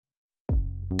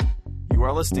You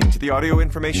are listening to the Audio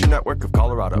Information Network of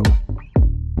Colorado.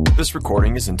 This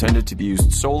recording is intended to be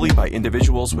used solely by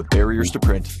individuals with barriers to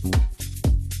print.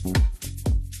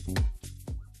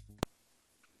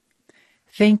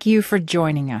 Thank you for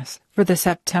joining us for the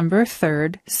September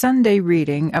 3rd Sunday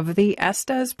reading of the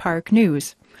Estes Park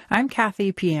News. I'm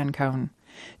Kathy Piancone.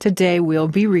 Today we'll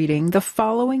be reading the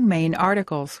following main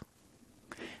articles.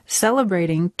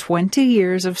 Celebrating 20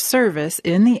 years of service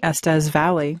in the Estes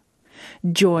Valley.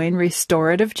 Join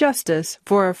Restorative Justice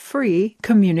for a free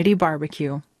community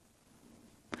barbecue.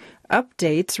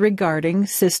 Updates regarding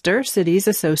Sister Cities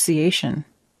Association.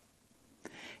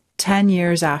 10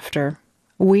 years after,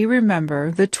 we remember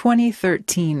the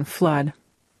 2013 flood.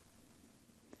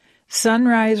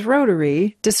 Sunrise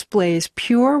Rotary displays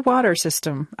pure water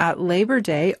system at Labor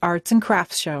Day Arts and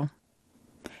Crafts Show.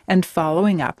 And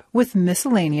following up with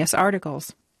miscellaneous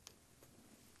articles.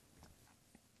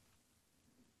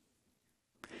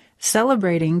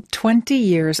 Celebrating 20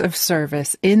 years of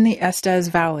service in the Estes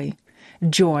Valley.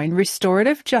 Join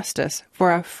Restorative Justice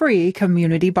for a free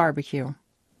community barbecue.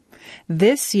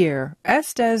 This year,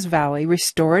 Estes Valley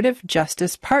Restorative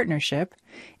Justice Partnership,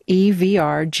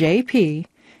 EVRJP,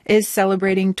 is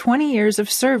celebrating 20 years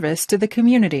of service to the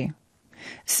community.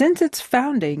 Since its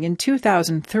founding in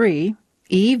 2003,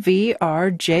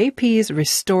 EVRJP's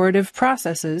restorative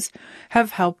processes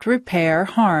have helped repair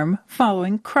harm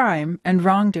following crime and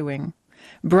wrongdoing,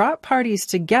 brought parties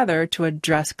together to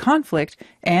address conflict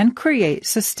and create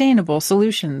sustainable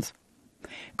solutions,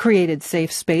 created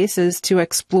safe spaces to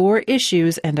explore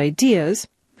issues and ideas,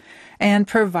 and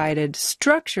provided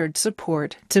structured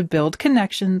support to build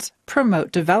connections,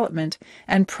 promote development,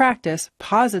 and practice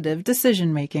positive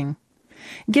decision-making.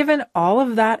 Given all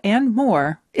of that and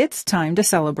more, it's time to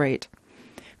celebrate.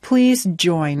 Please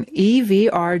join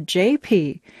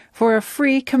EVRJP for a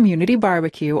free community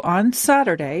barbecue on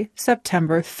Saturday,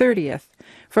 September 30th,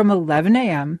 from 11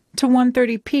 a.m. to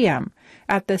 1:30 p.m.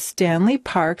 at the Stanley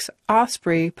Parks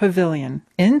Osprey Pavilion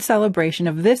in celebration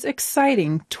of this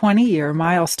exciting 20-year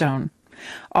milestone.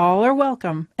 All are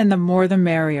welcome, and the more the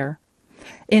merrier.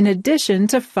 In addition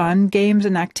to fun games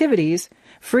and activities,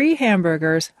 free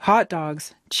hamburgers, hot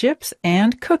dogs, chips,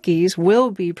 and cookies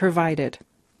will be provided.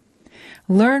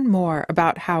 Learn more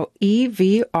about how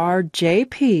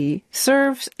EVRJP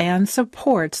serves and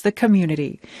supports the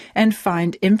community and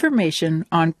find information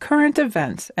on current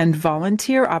events and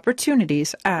volunteer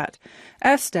opportunities at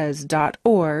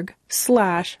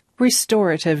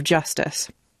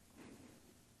estes.org/restorative-justice.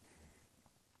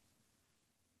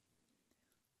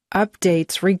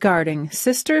 Updates regarding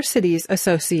Sister Cities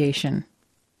Association.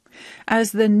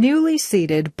 As the newly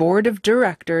seated Board of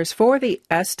Directors for the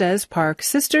Estes Park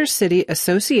Sister City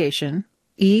Association,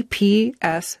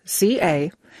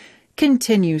 EPSCA,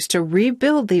 continues to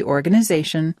rebuild the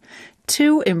organization,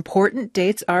 two important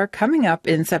dates are coming up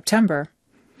in September.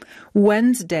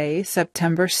 Wednesday,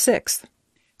 September 6th,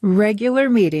 regular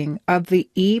meeting of the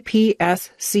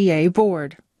EPSCA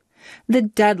Board. The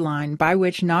deadline by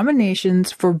which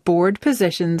nominations for board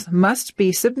positions must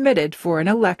be submitted for an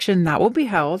election that will be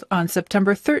held on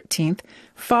September 13th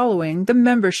following the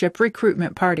membership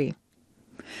recruitment party.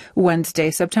 Wednesday,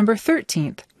 September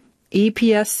 13th,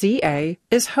 EPSCA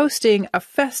is hosting a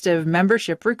festive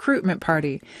membership recruitment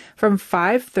party from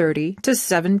 5:30 to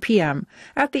 7 p.m.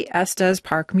 at the Estes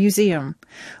Park Museum,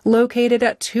 located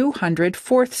at 200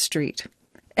 4th Street.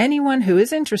 Anyone who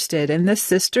is interested in the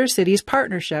Sister Cities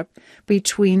partnership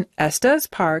between Estes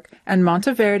Park and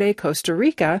Monteverde, Costa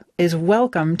Rica, is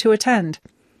welcome to attend.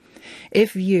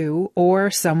 If you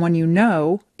or someone you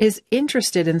know is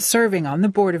interested in serving on the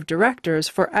Board of Directors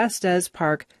for Estes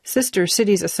Park Sister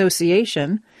Cities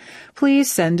Association,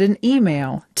 please send an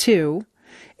email to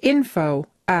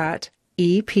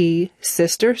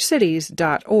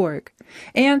info@epsistercities.org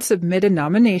and submit a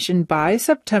nomination by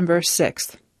September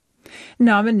 6th.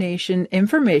 Nomination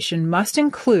information must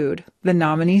include the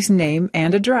nominee's name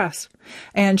and address,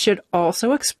 and should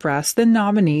also express the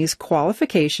nominee's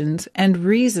qualifications and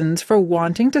reasons for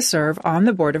wanting to serve on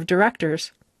the Board of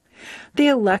Directors. The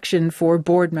election for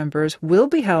board members will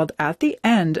be held at the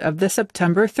end of the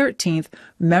September 13th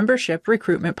membership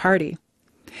recruitment party.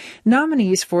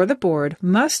 Nominees for the board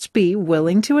must be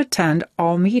willing to attend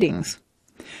all meetings.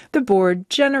 The board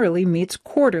generally meets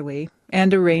quarterly,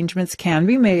 and arrangements can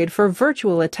be made for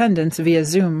virtual attendance via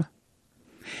Zoom.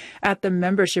 At the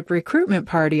membership recruitment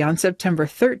party on September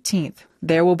 13th,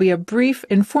 there will be a brief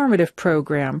informative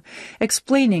program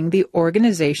explaining the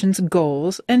organization's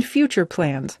goals and future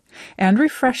plans, and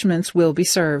refreshments will be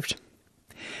served.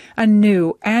 A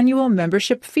new annual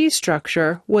membership fee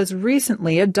structure was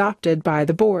recently adopted by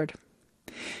the board.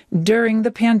 During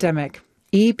the pandemic,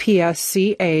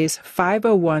 EPSCA's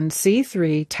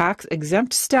 501c3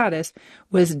 tax-exempt status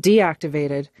was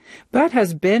deactivated, but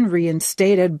has been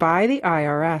reinstated by the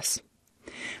IRS.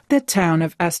 The town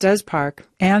of Estes Park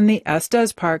and the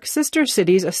Estes Park Sister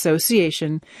Cities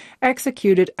Association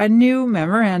executed a new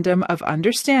Memorandum of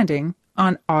Understanding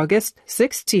on August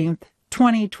 16,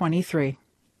 2023.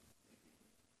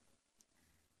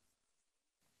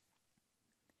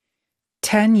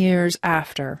 "10 years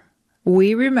after,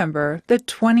 we remember the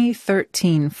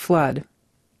 2013 flood.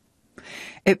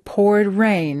 It poured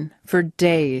rain for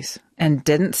days and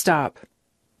didn't stop.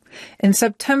 In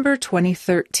September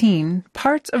 2013,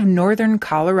 parts of northern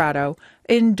Colorado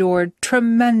endured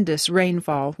tremendous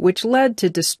rainfall, which led to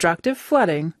destructive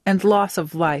flooding and loss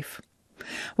of life.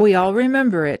 We all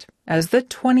remember it as the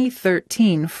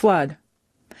 2013 flood.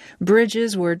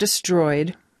 Bridges were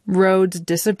destroyed, roads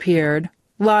disappeared,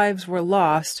 lives were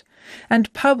lost,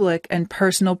 and public and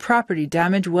personal property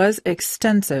damage was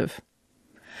extensive.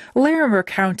 Larimer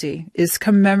County is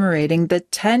commemorating the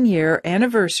 10-year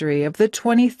anniversary of the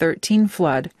 2013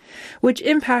 flood, which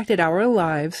impacted our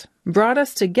lives, brought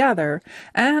us together,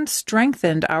 and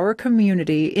strengthened our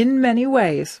community in many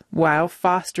ways, while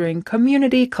fostering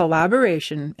community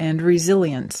collaboration and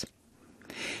resilience.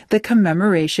 The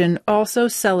commemoration also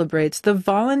celebrates the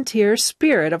volunteer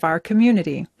spirit of our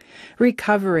community,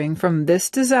 recovering from this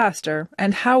disaster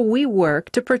and how we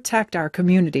work to protect our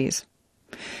communities.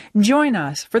 Join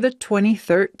us for the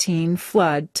 2013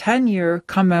 flood 10-year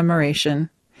commemoration.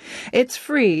 It's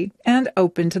free and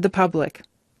open to the public.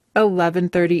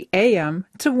 11:30 a.m.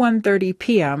 to 1:30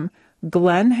 p.m.,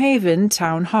 Glen Haven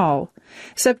Town Hall,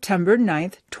 September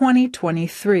 9th,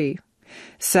 2023.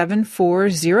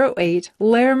 7408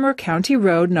 Larimer County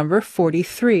Road number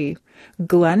 43,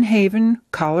 Glen Haven,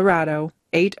 Colorado,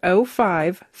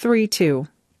 80532.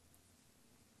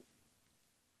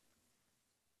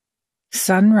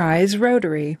 Sunrise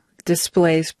Rotary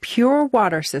displays pure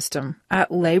water system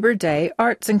at Labor Day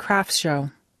Arts and Crafts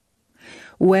Show.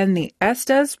 When the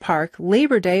Estes Park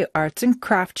Labor Day Arts and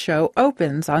Crafts Show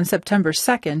opens on September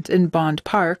 2nd in Bond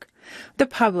Park, the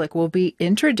public will be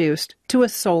introduced to a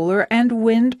solar and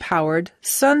wind-powered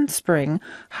SunSpring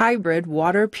hybrid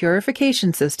water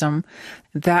purification system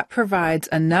that provides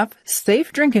enough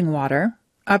safe drinking water,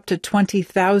 up to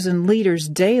 20,000 liters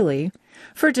daily,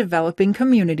 for developing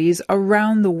communities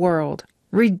around the world,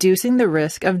 reducing the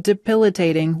risk of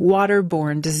debilitating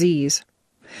waterborne disease.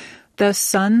 The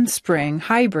SunSpring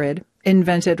hybrid,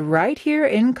 invented right here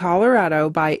in Colorado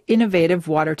by Innovative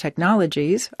Water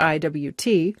Technologies,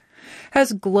 IWT,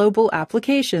 has global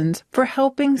applications for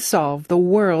helping solve the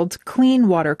world's clean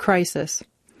water crisis.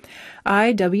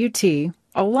 IWT,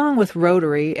 along with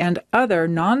Rotary and other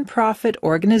nonprofit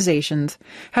organizations,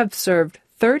 have served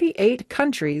 38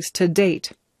 countries to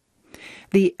date.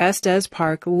 The Estes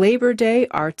Park Labor Day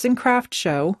Arts and Crafts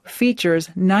Show features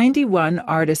 91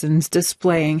 artisans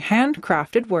displaying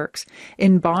handcrafted works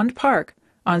in Bond Park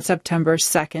on September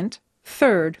 2nd,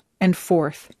 3rd, and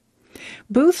 4th.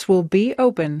 Booths will be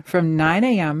open from 9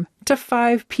 a.m. to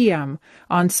 5 p.m.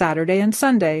 on Saturday and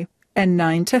Sunday, and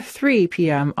 9 to 3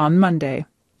 p.m. on Monday.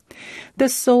 The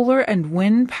solar and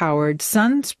wind-powered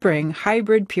SunSpring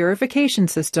hybrid purification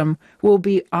system will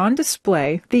be on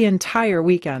display the entire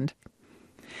weekend.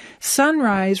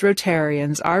 Sunrise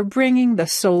Rotarians are bringing the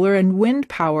solar and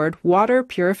wind-powered water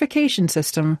purification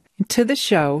system to the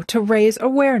show to raise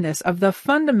awareness of the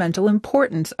fundamental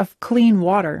importance of clean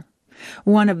water,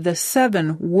 one of the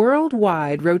 7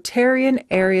 worldwide Rotarian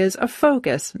areas of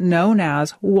focus known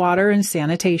as water and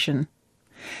sanitation.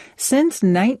 Since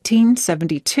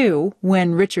 1972,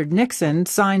 when Richard Nixon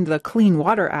signed the Clean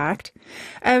Water Act,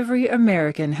 every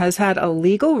American has had a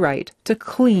legal right to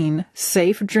clean,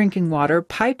 safe drinking water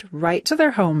piped right to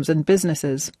their homes and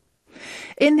businesses.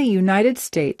 In the United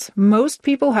States, most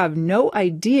people have no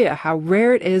idea how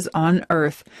rare it is on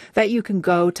Earth that you can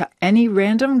go to any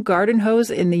random garden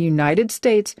hose in the United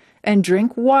States and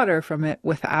drink water from it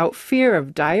without fear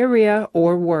of diarrhea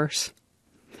or worse.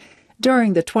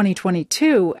 During the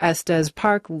 2022 Estes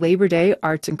Park Labor Day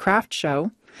Arts and Crafts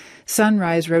Show,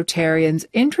 Sunrise Rotarians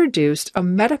introduced a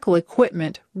medical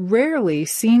equipment rarely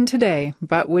seen today,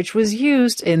 but which was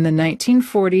used in the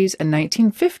 1940s and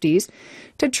 1950s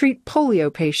to treat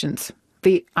polio patients,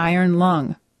 the iron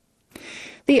lung.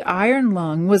 The iron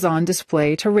lung was on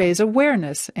display to raise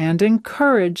awareness and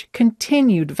encourage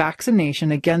continued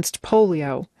vaccination against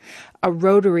polio, a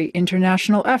Rotary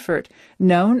international effort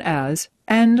known as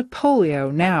End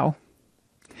Polio Now.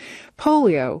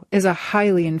 Polio is a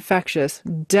highly infectious,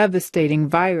 devastating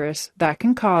virus that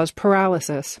can cause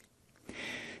paralysis.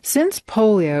 Since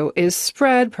polio is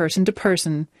spread person to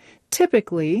person,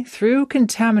 typically through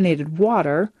contaminated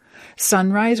water,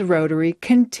 Sunrise Rotary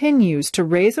continues to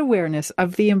raise awareness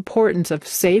of the importance of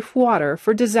safe water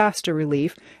for disaster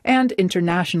relief and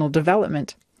international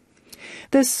development.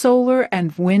 This solar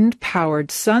and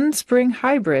wind-powered sun-spring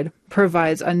hybrid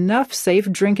provides enough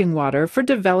safe drinking water for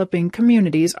developing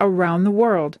communities around the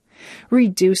world,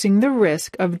 reducing the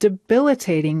risk of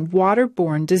debilitating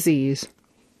waterborne disease.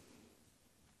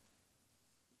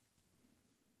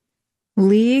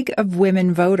 League of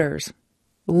Women Voters.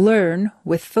 Learn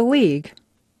with the League.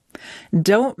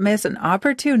 Don't miss an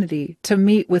opportunity to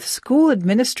meet with school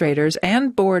administrators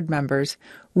and board members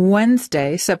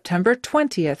Wednesday, September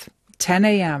 20th, 10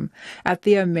 a.m. at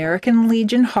the American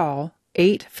Legion Hall,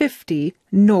 850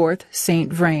 North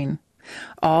St. Vrain.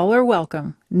 All are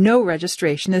welcome. No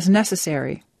registration is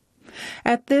necessary.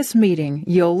 At this meeting,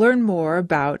 you'll learn more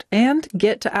about and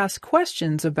get to ask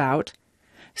questions about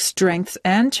strengths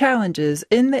and challenges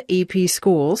in the EP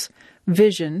schools,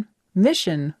 vision,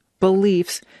 mission,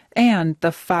 beliefs, and the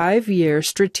 5-year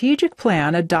strategic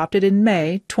plan adopted in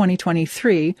May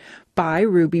 2023 by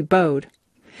Ruby Bode.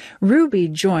 Ruby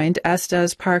joined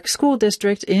Estes Park School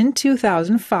District in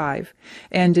 2005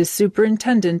 and is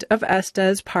superintendent of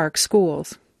Estes Park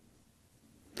Schools.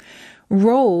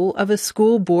 Role of a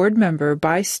School Board Member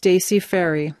by Stacy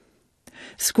Ferry.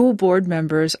 School board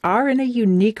members are in a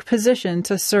unique position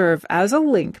to serve as a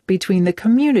link between the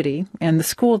community and the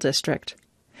school district.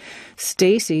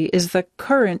 Stacy is the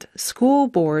current school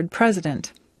board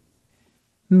president.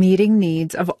 Meeting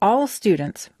needs of all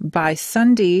students by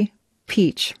Sundee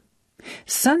Peach.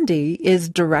 Sundee is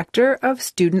Director of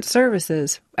Student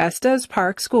Services, Estes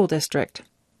Park School District.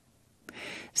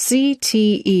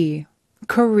 CTE,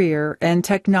 Career and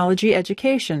Technology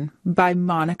Education by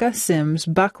Monica Sims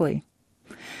Buckley.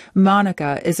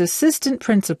 Monica is Assistant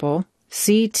Principal,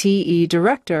 CTE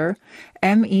Director,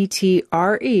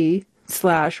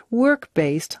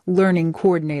 METRE/Work-Based Learning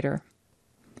Coordinator.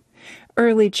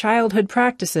 Early Childhood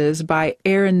Practices by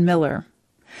Erin Miller.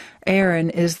 Erin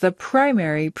is the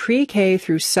primary pre-K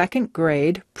through 2nd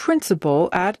grade principal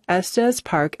at Estes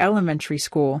Park Elementary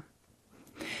School.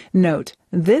 Note,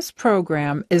 this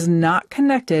program is not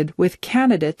connected with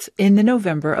candidates in the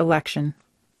November election.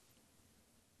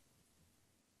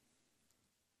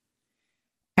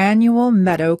 Annual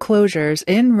meadow closures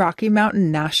in Rocky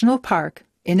Mountain National Park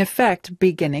in effect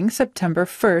beginning September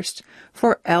 1st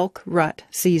for elk rut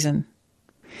season.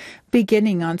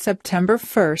 Beginning on September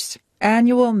 1st,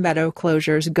 annual meadow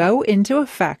closures go into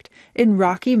effect in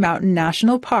Rocky Mountain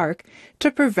National Park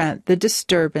to prevent the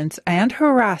disturbance and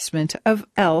harassment of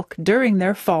elk during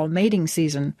their fall mating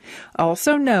season,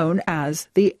 also known as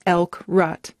the elk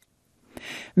rut.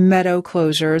 Meadow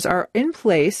closures are in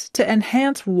place to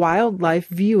enhance wildlife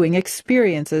viewing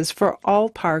experiences for all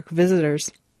park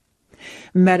visitors.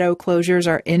 Meadow closures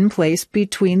are in place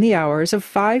between the hours of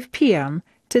 5 p.m.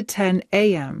 to 10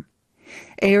 a.m.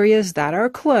 Areas that are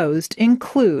closed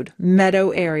include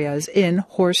meadow areas in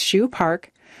Horseshoe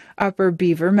Park, Upper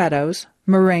Beaver Meadows,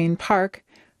 Moraine Park,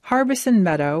 Harbison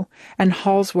Meadow, and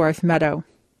Halsworth Meadow.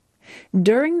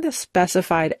 During the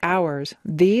specified hours,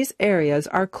 these areas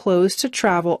are closed to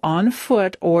travel on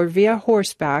foot or via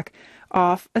horseback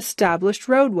off established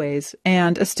roadways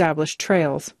and established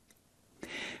trails.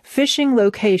 Fishing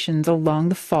locations along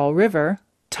the Fall River,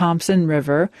 Thompson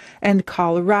River, and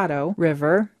Colorado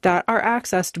River that are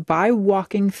accessed by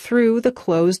walking through the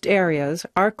closed areas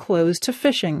are closed to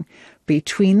fishing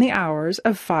between the hours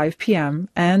of 5 p.m.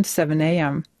 and 7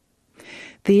 a.m.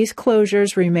 These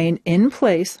closures remain in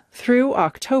place through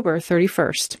October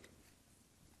 31st.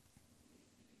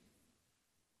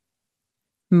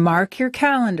 Mark your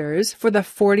calendars for the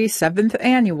 47th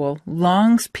Annual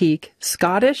Longs Peak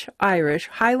Scottish-Irish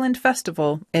Highland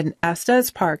Festival in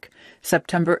Estes Park,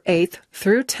 September 8th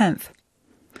through 10th.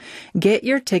 Get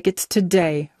your tickets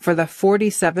today for the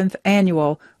 47th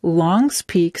Annual Longs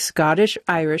Peak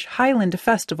Scottish-Irish Highland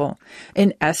Festival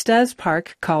in Estes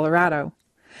Park, Colorado.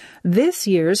 This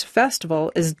year's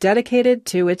festival is dedicated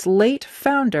to its late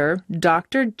founder,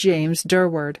 Dr. James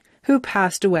Durward, who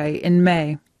passed away in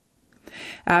May.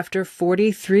 After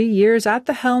 43 years at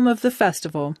the helm of the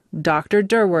festival, Dr.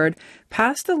 Durward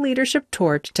passed the leadership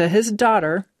torch to his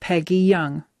daughter, Peggy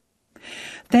Young.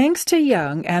 Thanks to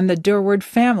Young and the Durward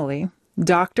family,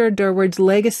 Dr. Durward's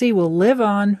legacy will live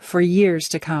on for years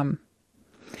to come.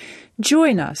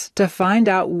 Join us to find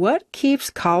out what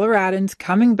keeps Coloradans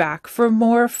coming back for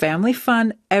more family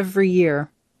fun every year.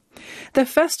 The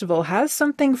festival has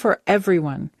something for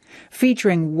everyone,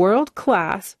 featuring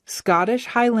world-class Scottish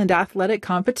Highland athletic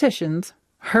competitions,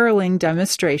 hurling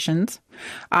demonstrations,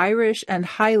 Irish and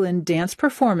Highland dance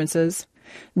performances,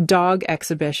 dog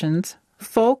exhibitions,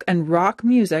 folk and rock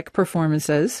music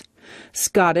performances,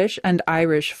 Scottish and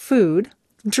Irish food,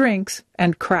 drinks,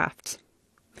 and crafts.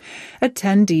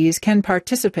 Attendees can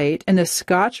participate in a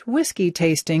Scotch whiskey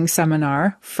tasting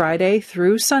seminar Friday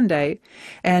through Sunday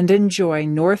and enjoy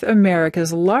North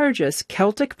America's largest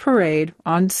Celtic parade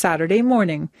on Saturday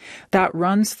morning that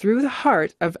runs through the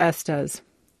heart of Estes.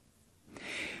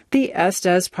 The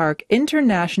Estes Park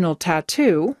International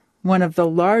Tattoo, one of the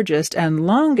largest and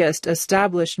longest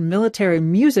established military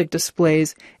music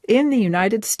displays in the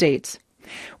United States,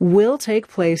 will take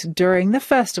place during the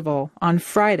festival on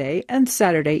Friday and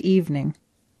Saturday evening.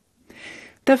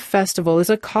 The festival is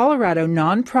a Colorado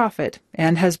nonprofit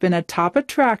and has been a top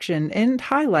attraction and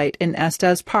highlight in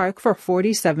Estes Park for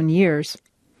 47 years.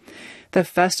 The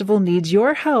festival needs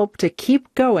your help to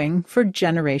keep going for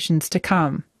generations to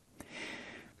come.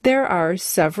 There are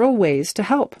several ways to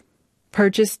help.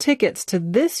 Purchase tickets to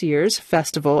this year's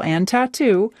festival and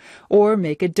tattoo, or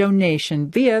make a donation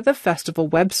via the festival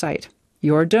website.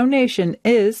 Your donation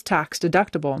is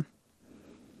tax-deductible.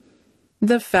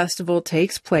 The festival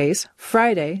takes place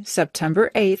Friday,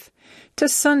 September 8th to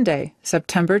Sunday,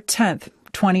 September 10th,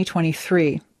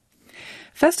 2023.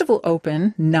 Festival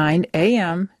open 9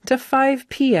 a.m. to 5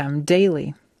 p.m.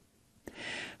 daily.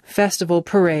 Festival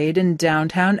parade in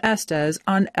downtown Estes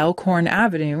on Elkhorn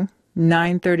Avenue,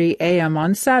 9:30 a.m.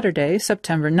 on Saturday,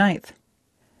 September 9th.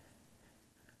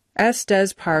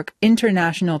 Estes Park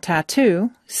International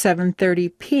Tattoo,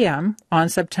 7:30 p.m. on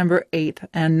September 8th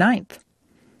and 9th.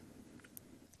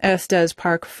 Estes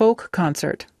Park Folk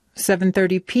Concert,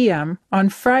 7:30 p.m. on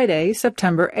Friday,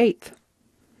 September 8th.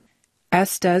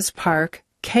 Estes Park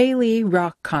Kaylee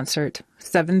Rock Concert,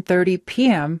 7:30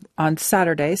 p.m. on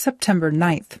Saturday, September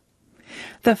 9th.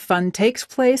 The fun takes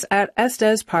place at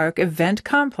Estes Park Event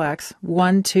Complex,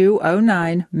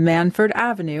 1209 Manford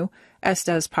Avenue,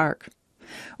 Estes Park.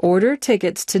 Order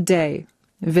tickets today.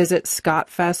 Visit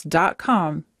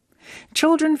scottfest.com.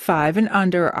 Children 5 and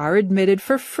under are admitted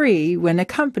for free when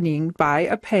accompanied by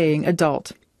a paying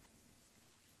adult.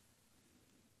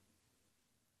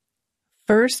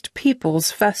 First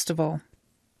Peoples Festival.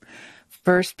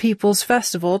 First Peoples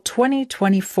Festival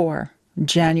 2024.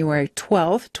 January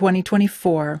 12th,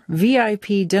 2024,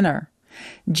 VIP dinner.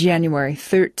 January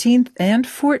 13th and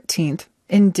 14th,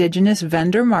 Indigenous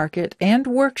vendor market and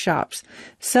workshops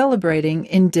celebrating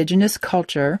Indigenous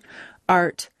culture,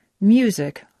 art,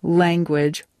 music,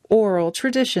 language, oral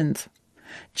traditions.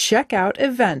 Check out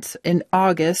events in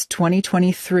August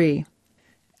 2023.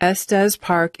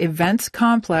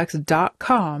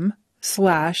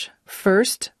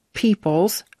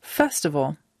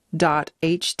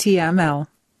 EstesParkEventsComplex.com/firstpeoplesfestival.html.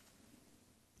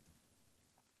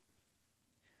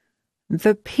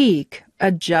 The Peak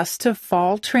Adjust to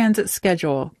Fall Transit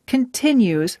Schedule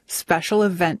continues special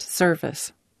event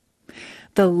service.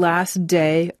 The last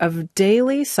day of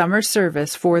daily summer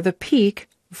service for the Peak,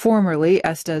 formerly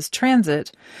Estes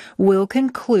Transit, will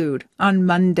conclude on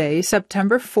Monday,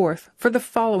 September 4th for the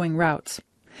following routes: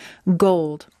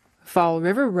 Gold, Fall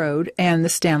River Road and the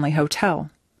Stanley Hotel;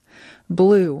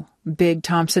 Blue, Big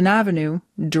Thompson Avenue,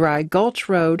 Dry Gulch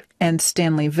Road, and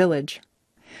Stanley Village;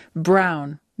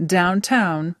 Brown,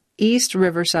 Downtown, East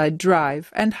Riverside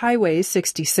Drive and Highway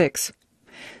 66;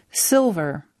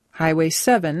 Silver, Highway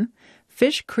 7,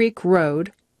 Fish Creek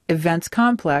Road, Events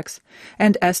Complex,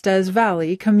 and Estes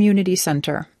Valley Community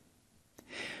Center.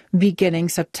 Beginning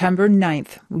September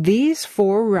 9th, these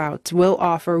 4 routes will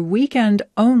offer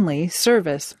weekend-only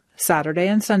service, Saturday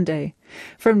and Sunday,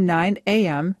 from 9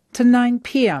 a.m. to 9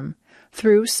 p.m.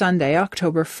 through Sunday,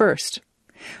 October 1st.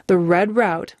 The Red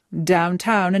Route,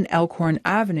 Downtown and Elkhorn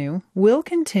Avenue, will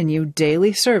continue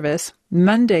daily service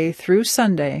Monday through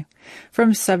Sunday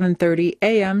from 7:30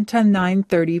 a.m. to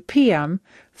 9:30 p.m.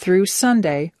 through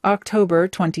Sunday, October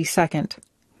 22nd.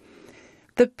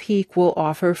 The Peak will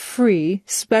offer free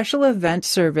special event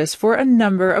service for a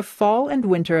number of fall and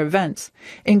winter events,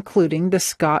 including the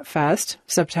Scott Fest,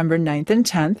 September 9th and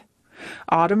 10th,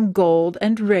 Autumn Gold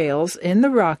and Rails in the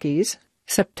Rockies,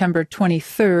 September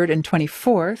 23rd and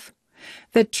 24th,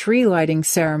 the Tree Lighting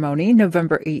Ceremony,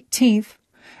 November 18th,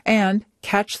 and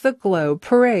Catch the Glow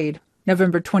Parade,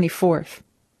 November 24th.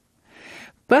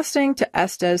 Busing to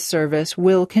Estes service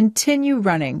will continue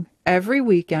running every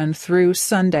weekend through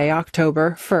Sunday,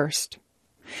 October 1st.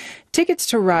 Tickets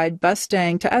to ride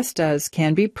Bustang to Estes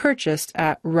can be purchased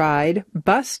at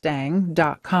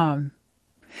ridebustang.com.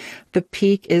 The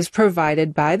Peak is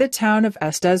provided by the Town of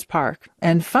Estes Park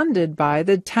and funded by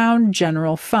the Town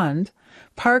General Fund,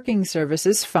 Parking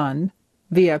Services Fund,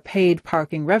 via paid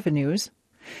parking revenues,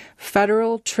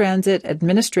 Federal Transit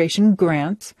Administration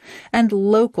grants, and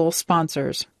local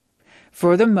sponsors.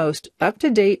 For the most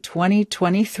up-to-date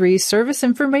 2023 service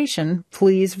information,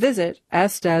 please visit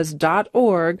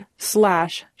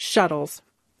estes.org/shuttles.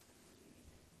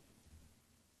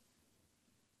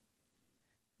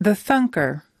 The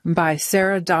Thunker by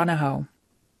Sarah Donahoe.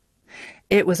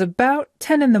 It was about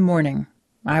 10 in the morning.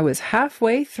 I was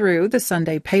halfway through the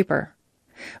Sunday paper.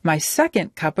 My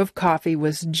second cup of coffee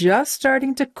was just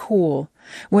starting to cool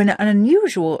when an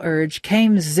unusual urge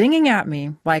came zinging at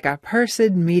me like a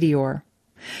Perseid meteor.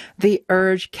 The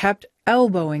urge kept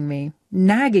elbowing me,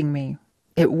 nagging me.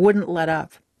 It wouldn't let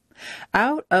up.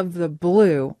 Out of the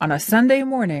blue, on a Sunday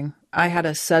morning, I had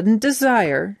a sudden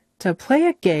desire to play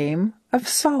a game of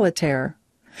solitaire.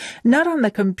 Not on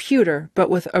the computer, but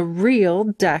with a real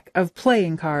deck of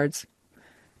playing cards.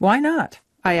 Why not?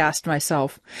 I asked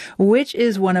myself, which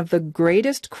is one of the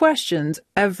greatest questions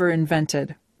ever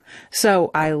invented.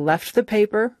 So I left the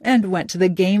paper and went to the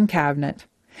game cabinet.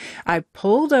 I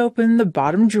pulled open the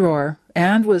bottom drawer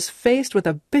and was faced with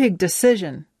a big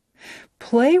decision.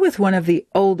 Play with one of the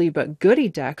oldie but goodie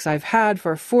decks I've had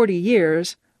for 40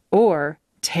 years, or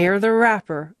tear the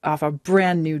wrapper off a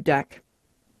brand new deck.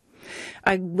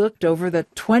 I looked over the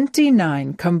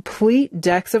 29 complete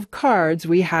decks of cards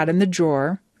we had in the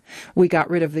drawer. We got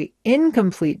rid of the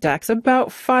incomplete decks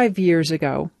about 5 years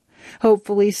ago.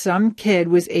 Hopefully some kid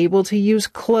was able to use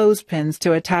clothespins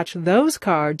to attach those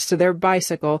cards to their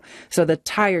bicycle so the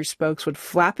tire spokes would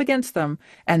flap against them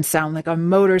and sound like a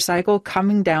motorcycle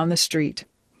coming down the street.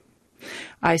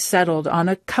 I settled on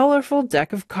a colorful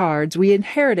deck of cards we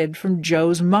inherited from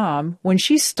Joe's mom when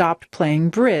she stopped playing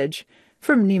bridge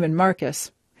from Neiman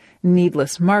Marcus.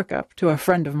 Needless markup to a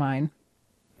friend of mine.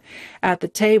 At the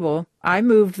table, I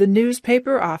moved the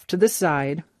newspaper off to the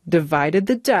side, divided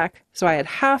the deck so I had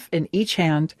half in each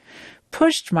hand,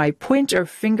 pushed my pointer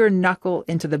finger knuckle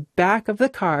into the back of the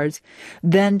cards,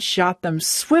 then shot them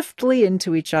swiftly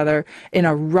into each other in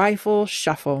a rifle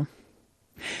shuffle.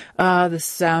 The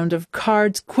sound of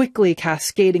cards quickly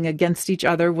cascading against each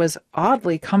other was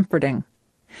oddly comforting.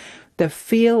 The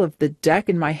feel of the deck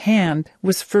in my hand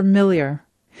was familiar.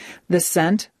 The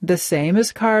scent, the same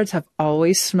as cards have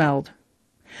always smelled.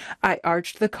 I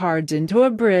arched the cards into a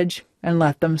bridge and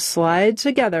let them slide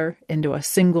together into a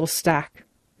single stack.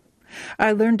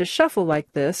 I learned to shuffle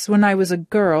like this when I was a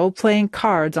girl playing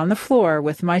cards on the floor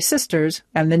with my sisters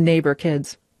and the neighbor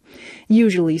kids.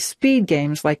 Usually speed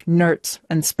games like Nerds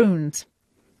and Spoons.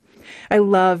 I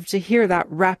loved to hear that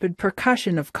rapid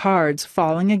percussion of cards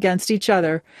falling against each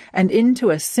other and into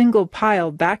a single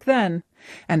pile back then,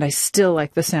 and I still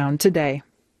like the sound today.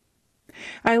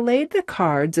 I laid the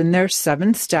cards in their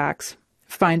 7 stacks,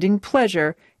 finding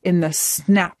pleasure in the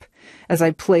snap as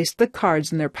I placed the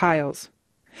cards in their piles.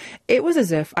 It was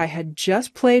as if I had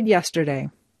just played yesterday.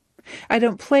 I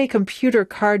don't play computer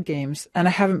card games, and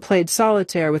I haven't played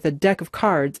solitaire with a deck of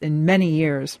cards in many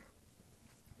years.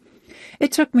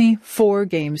 It took me 4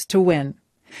 games to win,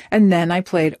 and then I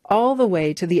played all the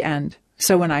way to the end.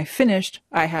 So when I finished,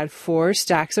 I had 4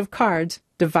 stacks of cards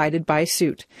divided by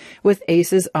suit, with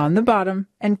aces on the bottom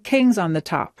and kings on the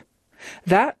top.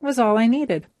 That was all I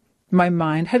needed. My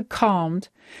mind had calmed.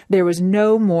 There was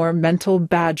no more mental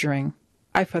badgering.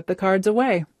 I put the cards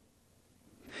away.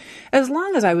 As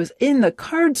long as I was in the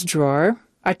cards drawer,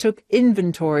 I took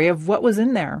inventory of what was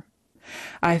in there.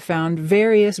 I found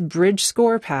various bridge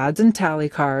score pads and tally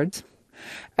cards,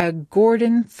 a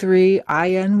Gordon 3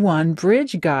 IN1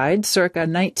 bridge guide circa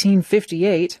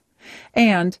 1958,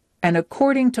 and an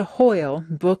According to Hoyle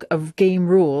Book of Game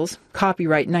Rules,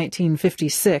 copyright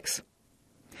 1956.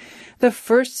 The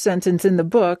first sentence in the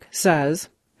book says,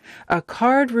 "A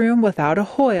card room without a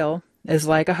Hoyle is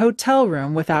like a hotel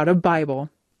room without a Bible."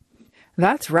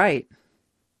 That's right.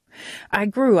 I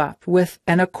grew up with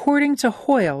an According to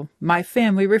Hoyle my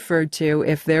family referred to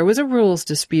if there was a rules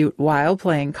dispute while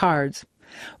playing cards.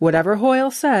 Whatever Hoyle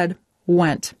said,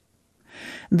 went.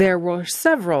 There were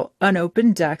several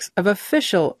unopened decks of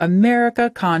official America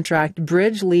Contract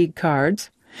Bridge League cards,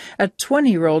 a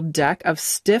 20-year-old deck of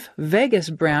stiff Vegas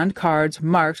brand cards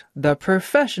marked the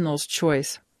Professional's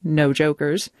Choice, no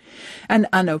jokers, an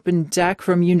unopened deck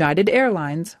from United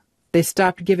Airlines. They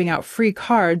stopped giving out free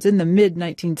cards in the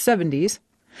mid-1970s.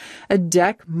 A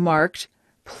deck marked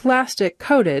plastic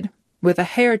coated with a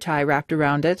hair tie wrapped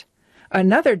around it.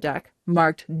 Another deck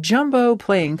marked jumbo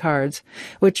playing cards,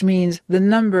 which means the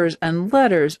numbers and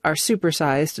letters are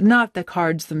supersized, not the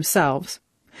cards themselves.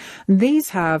 These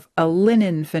have a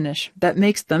linen finish that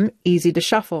makes them easy to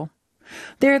shuffle.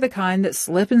 They're the kind that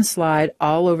slip and slide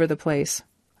all over the place.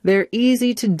 They're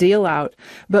easy to deal out,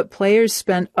 but players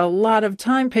spend a lot of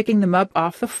time picking them up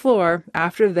off the floor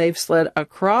after they've slid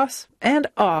across and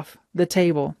off the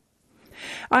table.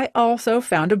 I also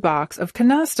found a box of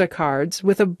canasta cards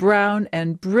with a brown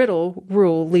and brittle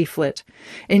rule leaflet,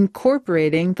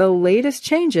 incorporating the latest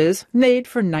changes made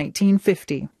for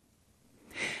 1950.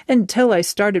 Until I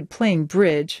started playing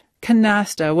bridge,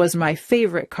 canasta was my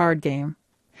favorite card game.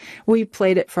 We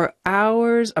played it for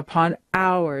hours upon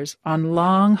hours on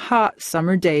long, hot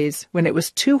summer days when it was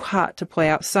too hot to play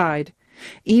outside,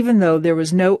 even though there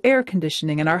was no air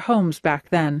conditioning in our homes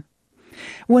back then.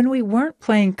 When we weren't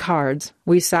playing cards,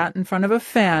 we sat in front of a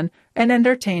fan and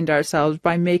entertained ourselves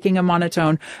by making a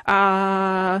monotone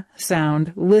 "ah"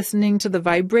 sound, listening to the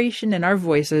vibration in our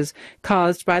voices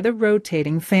caused by the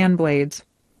rotating fan blades.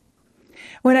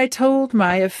 When I told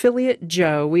my affiliate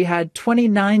Joe we had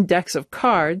 29 decks of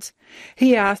cards,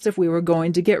 he asked if we were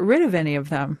going to get rid of any of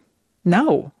them.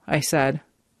 "No," I said.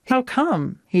 "How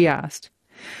come?" he asked.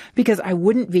 "Because I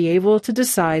wouldn't be able to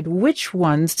decide which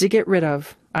ones to get rid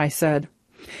of," I said.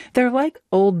 "They're like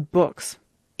old books.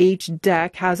 Each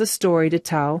deck has a story to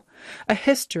tell, a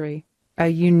history, a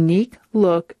unique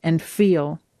look and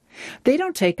feel. They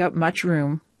don't take up much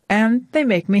room, and they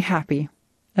make me happy,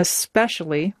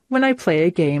 especially when I play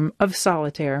a game of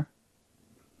solitaire."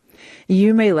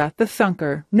 You may let the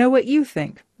Thunker know what you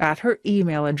think at her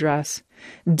email address,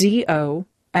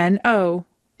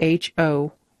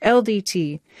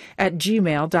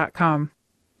 donoholdT@gmail.com.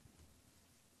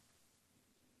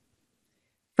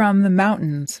 From the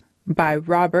Mountains by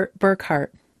Robert Burkhart.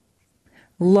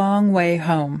 Long Way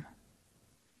Home.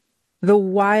 The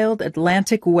wild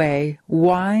Atlantic Way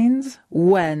winds,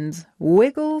 wends,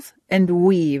 wiggles, and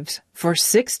weaves for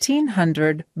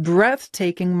 1,600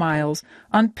 breathtaking miles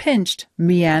on pinched,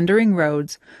 meandering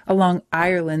roads along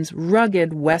Ireland's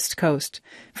rugged west coast,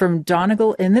 from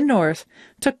Donegal in the north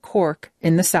to Cork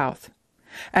in the south.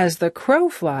 As the crow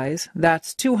flies,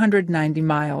 that's 290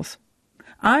 miles.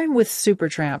 I'm with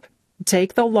Supertramp.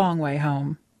 Take the long way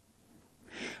home.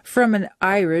 From an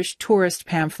Irish tourist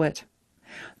pamphlet.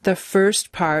 The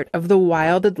first part of the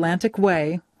Wild Atlantic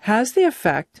Way has the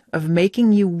effect of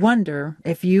making you wonder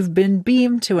if you've been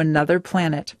beamed to another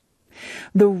planet.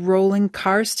 The rolling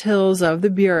karst hills of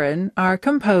the Buran are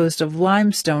composed of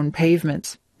limestone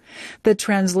pavements. The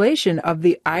translation of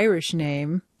the Irish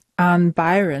name, An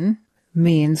Byron,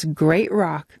 means great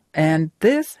rock, and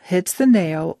this hits the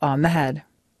nail on the head.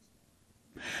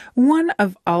 One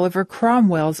of Oliver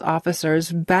Cromwell's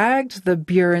officers bagged the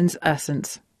Buran's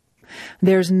essence.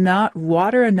 There's not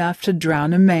water enough to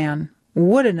drown a man,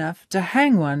 wood enough to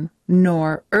hang one,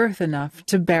 nor earth enough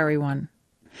to bury one.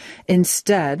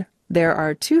 Instead, there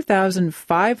are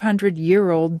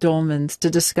 2,500-year-old dolmens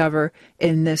to discover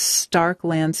in this stark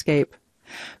landscape,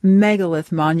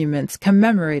 megalith monuments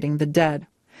commemorating the dead,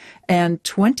 and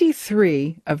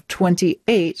 23 of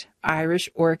 28 Irish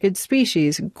orchid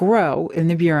species grow in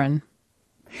the Buran.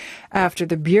 After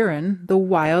the Buran, the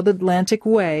Wild Atlantic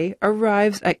Way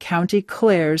arrives at County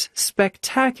Clare's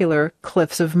spectacular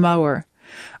Cliffs of Moher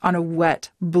on a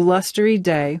wet, blustery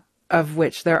day, of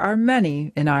which there are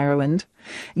many in Ireland.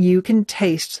 You can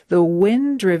taste the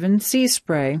wind-driven sea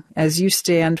spray as you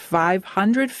stand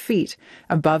 500 feet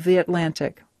above the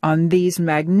Atlantic on these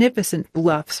magnificent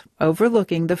bluffs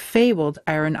overlooking the fabled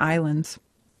Aran Islands.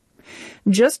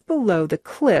 Just below the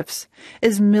cliffs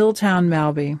is Milltown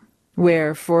Malbay,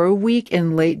 where for a week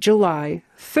in late July,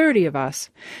 30 of us,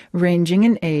 ranging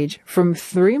in age from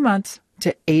 3 months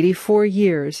to 84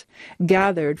 years,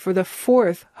 gathered for the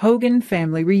 4th Hogan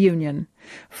family reunion,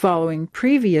 following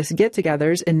previous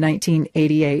get-togethers in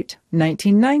 1988,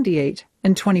 1998,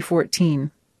 and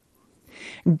 2014.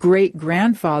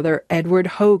 Great-grandfather Edward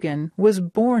Hogan was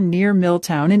born near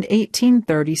Milltown in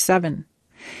 1837.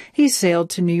 He sailed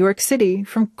to New York City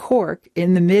from Cork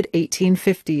in the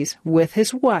mid-1850s with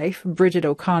his wife, Bridget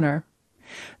O'Connor.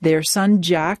 Their son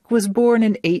Jack was born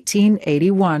in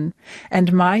 1881,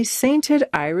 and my sainted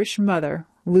Irish mother,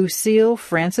 Lucille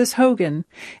Frances Hogan,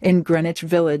 in Greenwich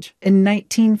Village in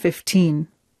 1915.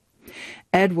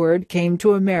 Edward came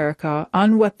to America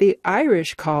on what the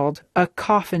Irish called a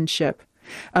coffin ship.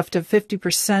 Up to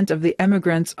 50% of the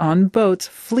emigrants on boats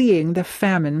fleeing the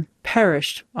famine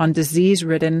perished on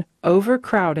disease-ridden,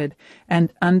 overcrowded,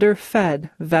 and underfed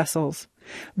vessels,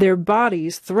 their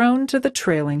bodies thrown to the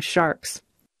trailing sharks.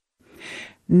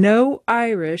 No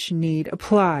Irish need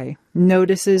apply.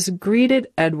 Notices greeted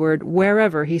Edward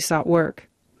wherever he sought work.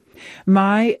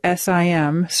 My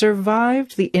SIM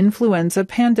survived the influenza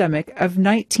pandemic of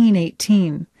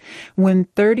 1918, when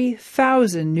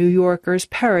 30,000 New Yorkers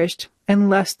perished in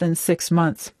less than 6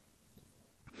 months.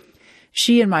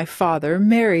 She and my father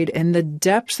married in the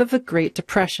depths of the Great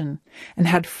Depression and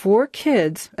had 4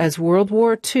 kids as World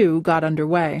War II got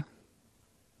underway.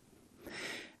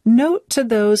 Note to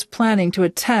those planning to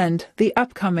attend the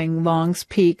upcoming Longs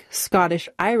Peak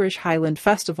Scottish-Irish Highland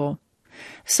Festival.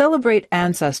 Celebrate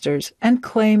ancestors and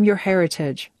claim your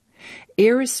heritage.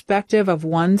 Irrespective of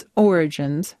one's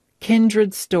origins,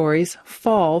 kindred stories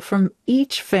fall from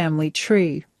each family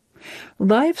tree.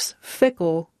 Life's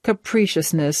fickle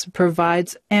capriciousness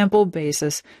provides ample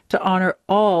basis to honor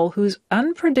all whose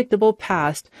unpredictable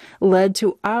past led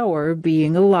to our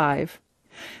being alive.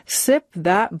 Sip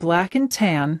that black and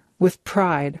tan with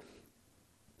pride.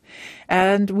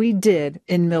 And we did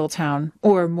in Milltown,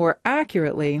 or more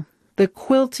accurately, the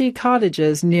quilty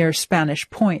cottages near Spanish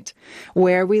Point,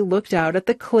 where we looked out at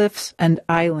the cliffs and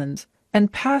islands,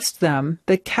 and past them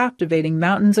the captivating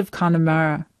mountains of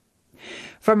Connemara.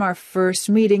 From our first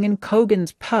meeting in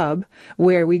Cogan's pub,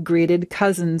 where we greeted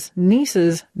cousins,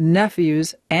 nieces,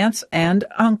 nephews, aunts, and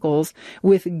uncles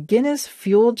with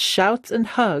Guinness-fueled shouts and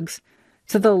hugs,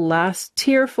 to the last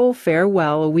tearful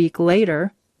farewell a week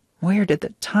later, where did the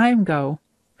time go?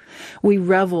 We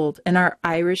reveled in our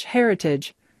Irish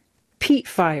heritage, peat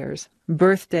fires,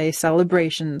 birthday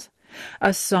celebrations,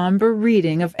 a somber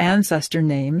reading of ancestor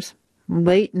names,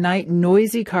 late-night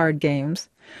noisy card games,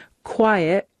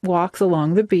 quiet walks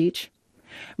along the beach,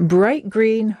 bright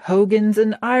green Hogan's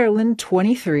and Ireland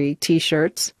 23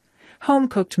 t-shirts,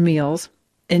 home-cooked meals,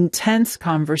 intense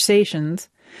conversations,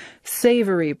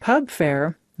 savory pub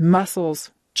fare,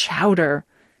 mussels, chowder,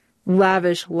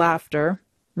 lavish laughter,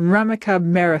 rummikub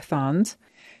marathons,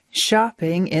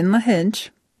 shopping in the Hinch,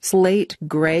 slate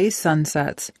gray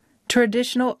sunsets,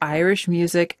 traditional Irish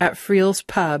music at Friel's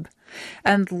pub,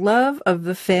 and love of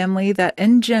the family that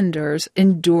engenders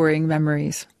enduring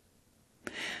memories.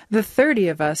 The 30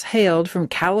 of us hailed from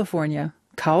California,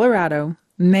 Colorado,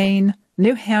 Maine,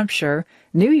 New Hampshire,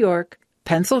 New York,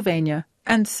 Pennsylvania,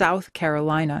 and South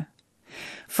Carolina.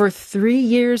 For 3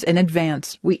 years in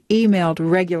advance, we emailed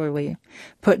regularly,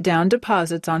 put down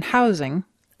deposits on housing,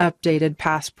 updated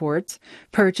passports,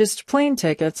 purchased plane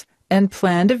tickets, and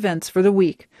planned events for the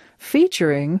week,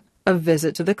 featuring a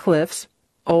visit to the cliffs,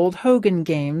 Old Hogan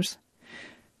Games,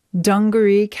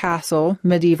 Dungaree Castle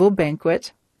Medieval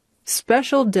Banquet,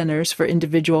 special dinners for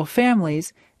individual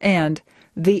families, and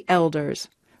The Elders,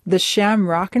 the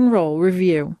Shamrock and Roll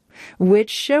Review,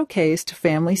 which showcased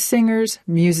family singers,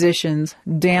 musicians,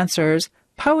 dancers,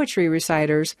 poetry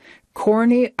reciters,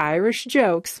 corny Irish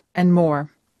jokes, and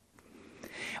more.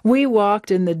 We walked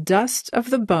in the dust of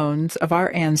the bones of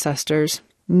our ancestors,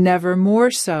 never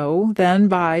more so than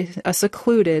by a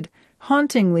secluded,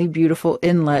 hauntingly beautiful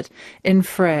inlet in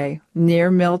Frey, near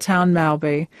Milltown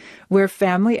Malbay, where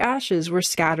family ashes were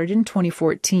scattered in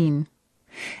 2014.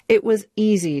 It was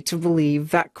easy to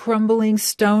believe that crumbling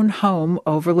stone home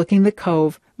overlooking the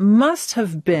cove must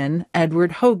have been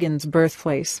Edward Hogan's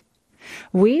birthplace.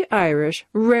 We Irish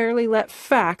rarely let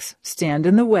facts stand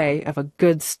in the way of a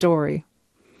good story.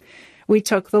 We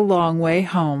took the long way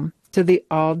home to the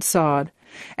Auld Sod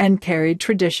and carried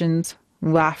traditions,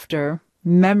 laughter,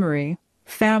 memory,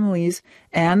 families,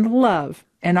 and love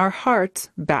in our hearts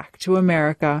back to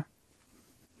America.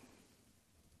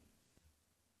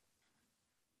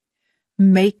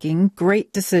 Making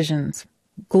great decisions.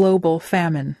 Global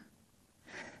famine.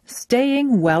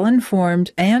 Staying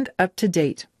well-informed and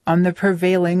up-to-date on the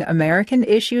prevailing American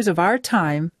issues of our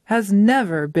time has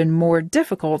never been more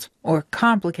difficult or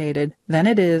complicated than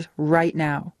it is right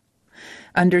now.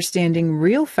 Understanding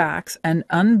real facts and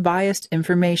unbiased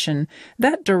information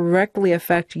that directly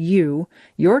affect you,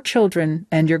 your children,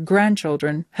 and your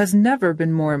grandchildren has never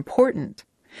been more important.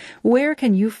 Where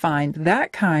can you find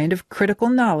that kind of critical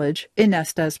knowledge in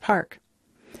Estes Park?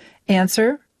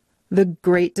 Answer: the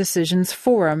Great Decisions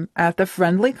Forum at the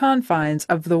friendly confines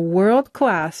of the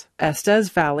world-class Estes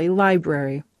Valley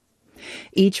Library.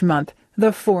 Each month,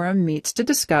 the forum meets to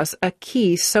discuss a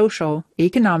key social,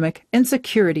 economic, and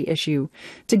security issue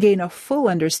to gain a full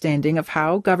understanding of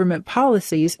how government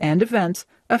policies and events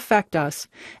affect us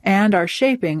and are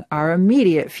shaping our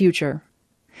immediate future.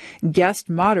 Guest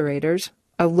moderators,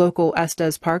 a local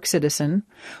Estes Park citizen,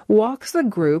 walks the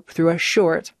group through a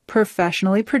short,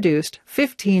 professionally produced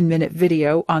 15-minute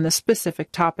video on the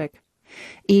specific topic.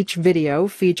 Each video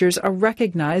features a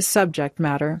recognized subject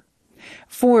matter.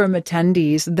 Forum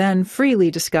attendees then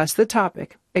freely discuss the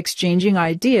topic, exchanging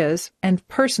ideas and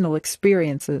personal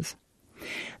experiences.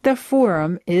 The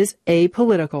forum is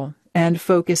apolitical and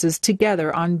focuses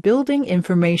together on building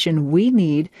information we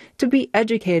need to be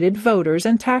educated voters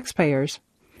and taxpayers.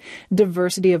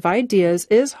 Diversity of ideas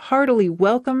is heartily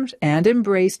welcomed and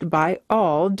embraced by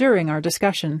all during our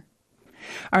discussion.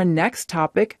 Our next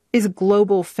topic is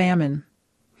global famine.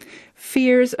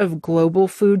 Fears of global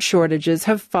food shortages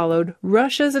have followed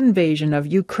Russia's invasion of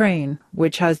Ukraine,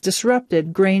 which has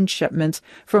disrupted grain shipments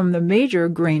from the major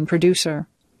grain producer.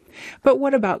 But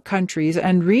what about countries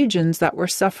and regions that were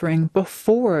suffering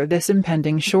before this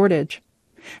impending shortage?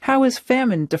 How is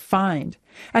famine defined,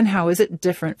 and how is it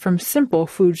different from simple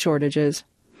food shortages?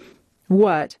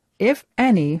 What, if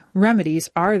any, remedies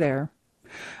are there?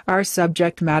 Our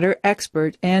subject matter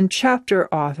expert and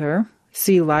chapter author,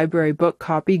 see library book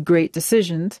copy Great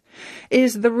Decisions,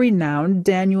 is the renowned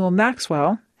Daniel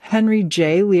Maxwell, Henry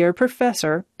J. Lear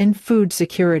Professor in Food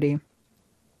Security.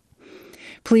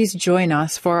 Please join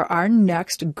us for our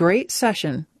next great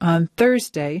session on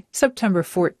Thursday, September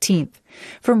 14th,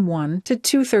 from 1 to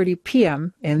 2:30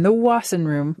 p.m. in the Wasson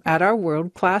Room at our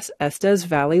world-class Estes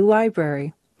Valley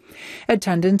Library.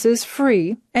 Attendance is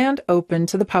free and open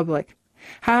to the public.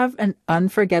 Have an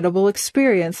unforgettable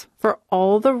experience for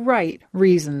all the right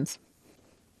reasons.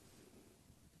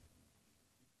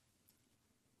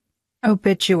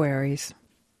 Obituaries.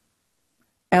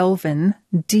 Elvin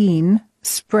Dean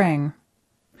Spreng,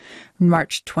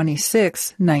 March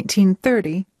 26,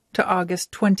 1930 to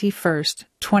August 21,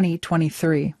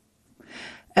 2023.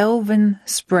 Elvin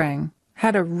Spreng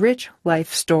had a rich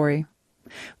life story.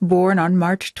 Born on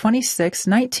March 26,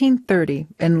 1930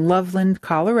 in Loveland,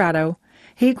 Colorado,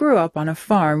 he grew up on a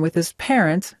farm with his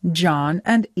parents, John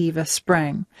and Eva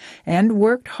Spreng, and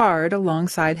worked hard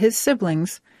alongside his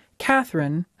siblings,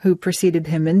 Catherine, who preceded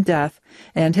him in death,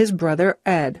 and his brother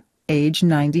Ed, age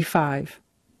 95.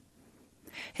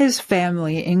 His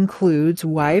family includes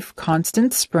wife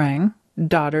Constance Spreng,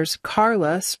 daughters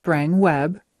Carla Spreng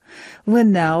Webb,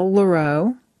 Linnell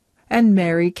Leroux, and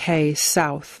Mary Kay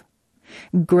South.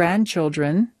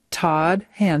 Grandchildren Todd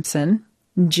Hansen,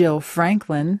 Jill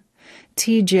Franklin,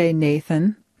 T.J.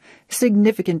 Nathan,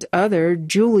 significant other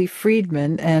Julie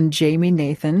Friedman and Jamie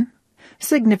Nathan,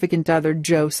 significant other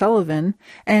Joe Sullivan,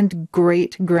 and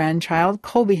great-grandchild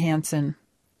Colby Hansen.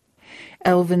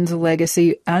 Elvin's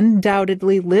legacy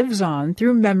undoubtedly lives on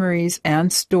through memories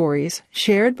and stories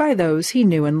shared by those he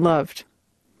knew and loved.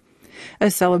 A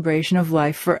celebration of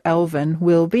life for Elvin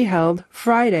will be held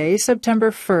Friday, September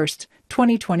 1st,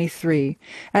 2023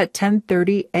 at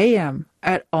 10:30 a.m.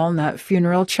 at Allnut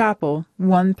Funeral Chapel,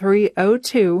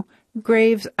 1302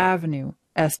 Graves Avenue,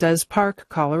 Estes Park,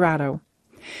 Colorado.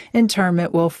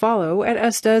 Interment will follow at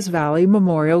Estes Valley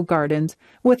Memorial Gardens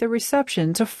with a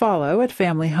reception to follow at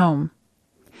family home.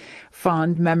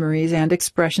 Fond memories and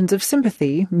expressions of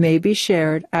sympathy may be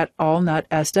shared at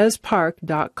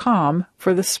allnutestespark.com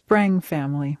for the Spreng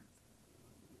family.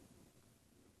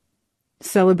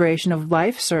 Celebration of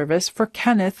Life service for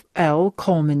Kenneth L.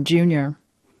 Coleman, Jr.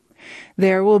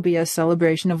 There will be a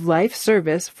celebration of life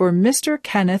service for Mr.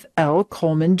 Kenneth L.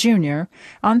 Coleman, Jr.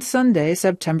 on Sunday,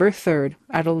 September 3rd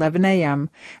at 11 a.m.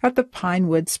 at the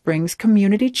Pinewood Springs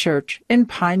Community Church in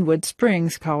Pinewood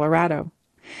Springs, Colorado.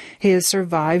 He is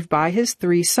survived by his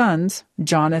 3 sons,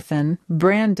 Jonathan,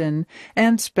 Brandon,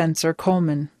 and Spencer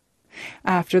Coleman.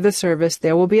 After the service,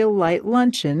 there will be a light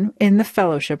luncheon in the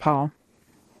fellowship hall.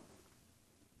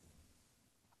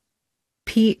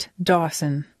 Pete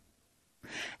Dawson.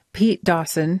 Pete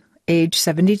Dawson, age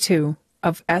 72,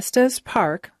 of Estes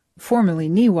Park, formerly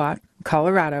Niwot,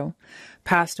 Colorado,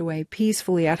 passed away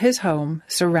peacefully at his home,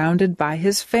 surrounded by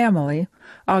his family,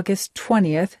 August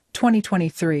 20th,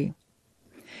 2023.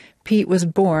 Pete was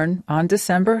born on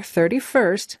December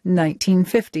 31st,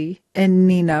 1950, in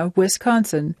Neenah,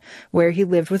 Wisconsin, where he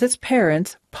lived with his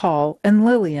parents, Paul and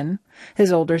Lillian,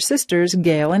 his older sisters,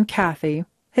 Gail and Kathy,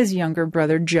 his younger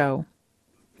brother, Joe.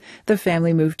 The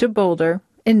family moved to Boulder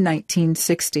in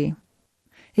 1960.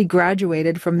 He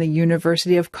graduated from the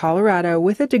University of Colorado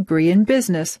with a degree in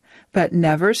business, but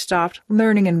never stopped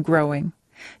learning and growing.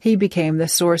 He became the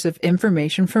source of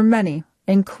information for many,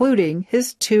 including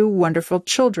his 2 wonderful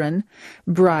children,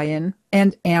 Brian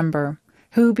and Amber,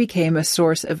 who became a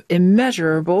source of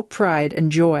immeasurable pride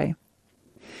and joy.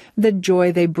 The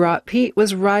joy they brought Pete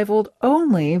was rivaled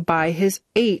only by his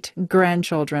 8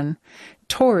 grandchildren,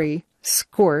 Tori,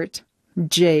 Squirt,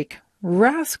 Jake,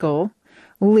 Rascal,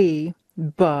 Lee,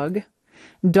 Bug,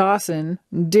 Dawson,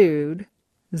 Dude,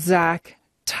 Zach,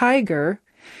 Tiger,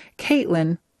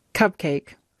 Caitlin,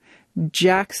 Cupcake,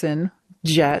 Jackson,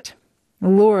 Jet,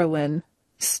 Laurelyn,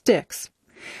 Sticks,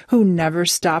 who never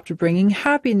stopped bringing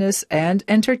happiness and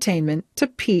entertainment to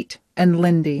Pete and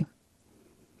Lindy.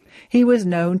 He was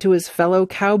known to his fellow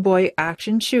cowboy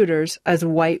action shooters as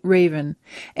White Raven,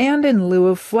 and in lieu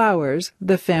of flowers,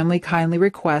 the family kindly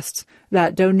requests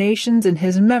that donations in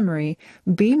his memory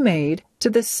be made to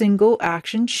the Single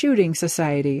Action Shooting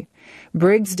Society,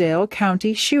 Briggsdale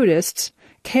County Shootists,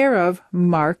 care of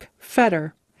Mark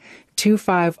Fetter,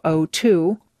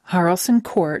 2502 Harrelson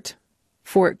Court,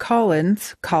 Fort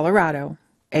Collins, Colorado,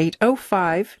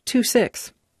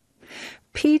 80526.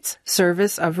 Pete's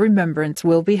service of remembrance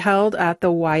will be held at the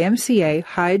YMCA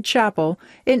Hyde Chapel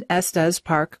in Estes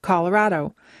Park,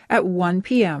 Colorado, at 1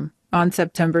 p.m. on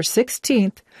September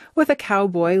 16th, with a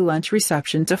cowboy lunch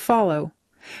reception to follow.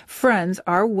 Friends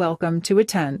are welcome to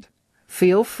attend.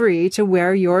 Feel free to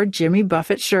wear your Jimmy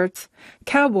Buffett shirts,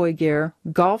 cowboy gear,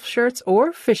 golf shirts,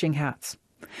 or fishing hats.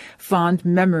 Fond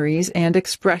memories and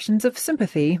expressions of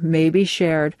sympathy may be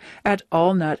shared at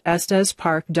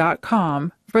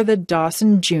allnutestespark.com for the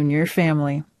Dawson Jr.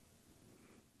 family.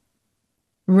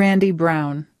 Randy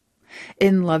Brown.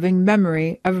 In loving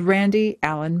memory of Randy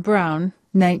Allen Brown,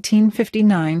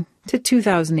 1959 to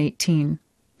 2018.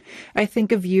 I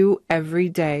think of you every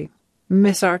day.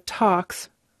 Miss our talks.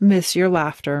 Miss your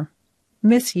laughter.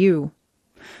 Miss you.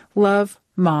 Love,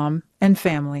 Mom, and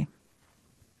family.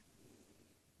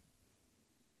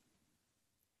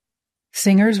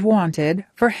 Singers wanted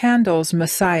for Handel's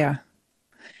Messiah.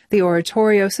 The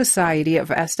Oratorio Society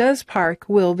of Estes Park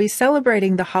will be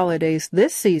celebrating the holidays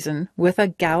this season with a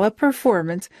gala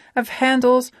performance of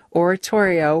Handel's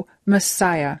Oratorio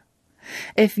Messiah.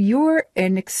 If you're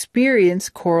an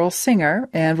experienced choral singer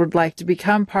and would like to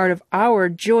become part of our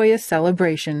joyous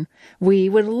celebration, we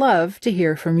would love to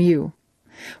hear from you.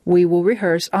 We will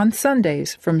rehearse on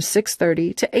Sundays from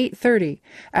 6:30 to 8:30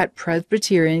 at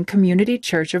Presbyterian Community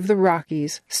Church of the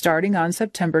Rockies, starting on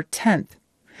September 10th.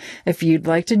 If you'd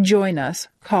like to join us,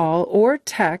 call or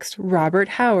text Robert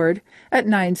Howard at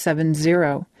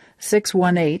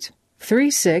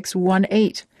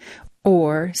 970-618-3618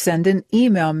 or send an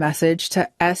email message to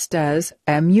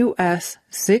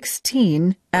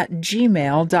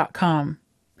estesmus16@gmail.com.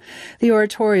 The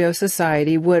Oratorio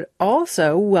Society would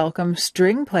also welcome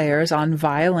string players on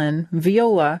violin,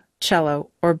 viola,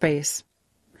 cello, or bass.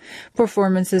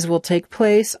 Performances will take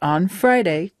place on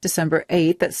Friday, December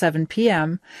 8th at 7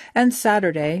 p.m. and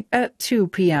Saturday at 2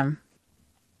 p.m.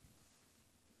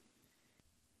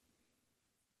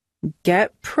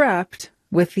 Get prepped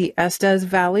with the Estes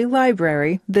Valley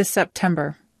Library this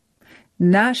September.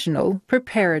 National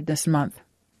Preparedness Month.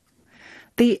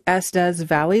 The Estes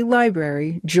Valley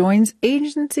Library joins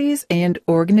agencies and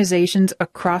organizations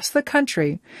across the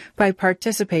country by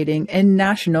participating in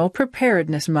National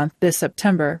Preparedness Month this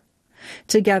September.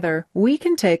 Together, we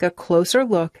can take a closer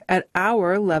look at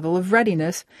our level of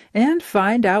readiness and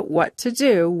find out what to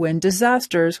do when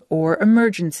disasters or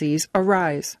emergencies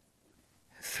arise.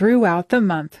 Throughout the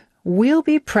month, we'll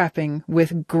be prepping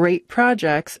with great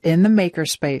projects in the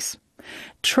makerspace.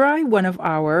 Try one of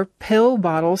our pill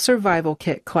bottle survival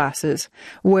kit classes,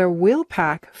 where we'll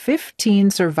pack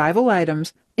 15 survival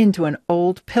items into an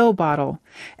old pill bottle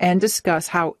and discuss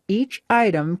how each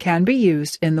item can be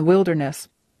used in the wilderness.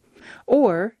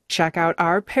 Or check out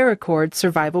our paracord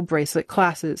survival bracelet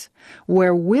classes,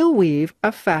 where we'll weave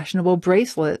a fashionable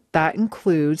bracelet that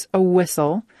includes a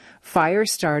whistle, fire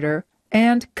starter,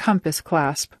 and compass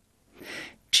clasp.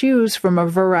 Choose from a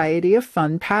variety of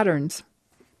fun patterns.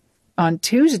 On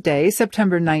Tuesday,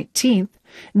 September 19th,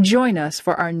 join us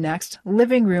for our next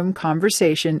Living Room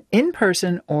Conversation in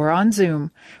person or on Zoom,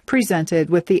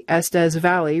 presented with the Estes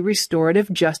Valley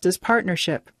Restorative Justice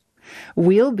Partnership.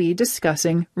 We'll be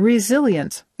discussing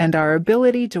resilience and our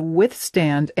ability to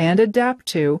withstand and adapt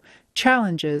to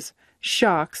challenges,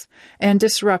 shocks, and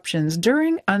disruptions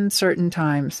during uncertain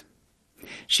times.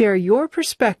 Share your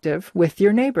perspective with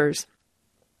your neighbors.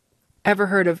 Ever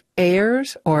heard of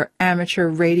AIRS, or Amateur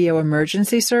Radio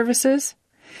Emergency Services?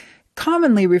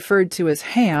 Commonly referred to as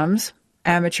HAMS,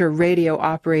 amateur radio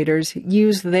operators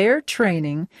use their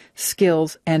training,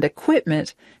 skills, and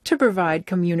equipment to provide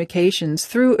communications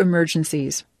through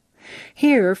emergencies.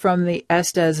 Hear from the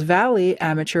Estes Valley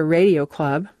Amateur Radio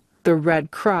Club, the Red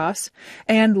Cross,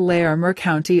 and Larimer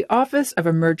County Office of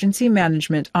Emergency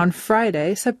Management on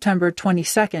Friday, September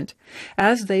 22nd,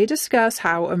 as they discuss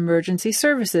how emergency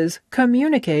services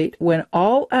communicate when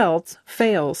all else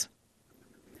fails.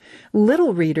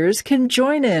 Little readers can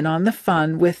join in on the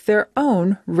fun with their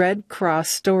own Red Cross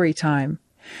story time.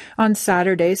 On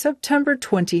Saturday, September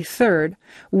 23rd,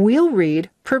 we'll read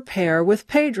Prepare with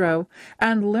Pedro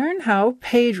and learn how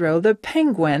Pedro the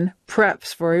penguin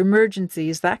preps for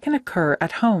emergencies that can occur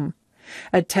at home.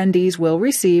 Attendees will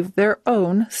receive their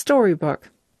own storybook.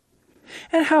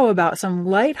 And how about some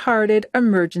light-hearted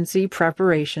emergency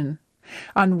preparation?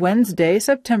 On Wednesday,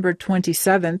 September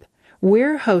 27th,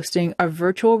 we're hosting a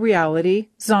virtual reality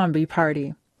zombie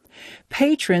party.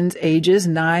 Patrons ages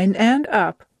 9 and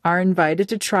up are invited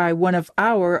to try one of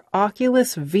our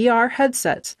Oculus VR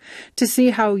headsets to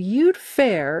see how you'd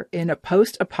fare in a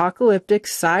post-apocalyptic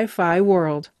sci-fi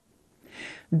world.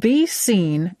 Be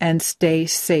seen and stay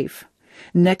safe.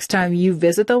 Next time you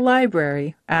visit the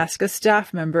library, ask a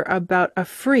staff member about a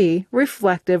free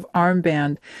reflective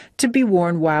armband to be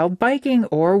worn while biking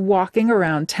or walking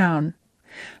around town.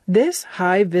 This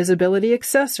high-visibility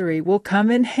accessory will come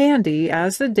in handy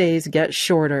as the days get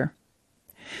shorter.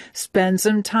 Spend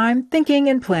some time thinking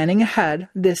and planning ahead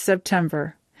this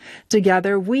September.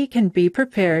 Together we can be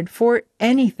prepared for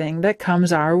anything that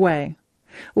comes our way.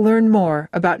 Learn more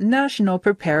about National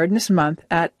Preparedness Month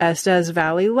at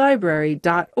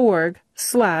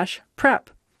estesvalleylibrary.org/prep.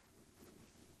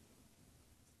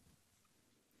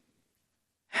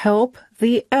 Help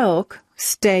the elk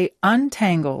stay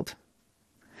untangled.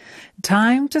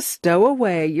 Time to stow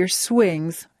away your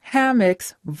swings,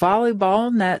 hammocks,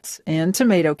 volleyball nets, and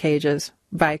tomato cages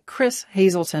by Chris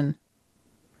Hazelton.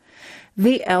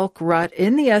 The elk rut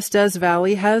in the Estes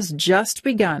Valley has just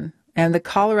begun, and the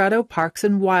Colorado Parks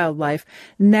and Wildlife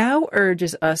now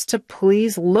urges us to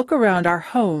please look around our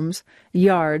homes,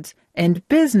 yards, and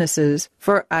businesses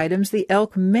for items the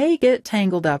elk may get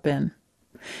tangled up in.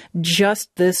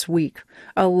 Just this week,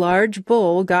 a large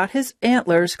bull got his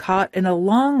antlers caught in a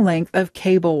long length of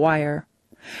cable wire.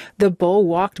 The bull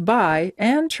walked by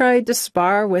and tried to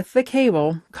spar with the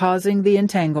cable, causing the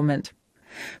entanglement.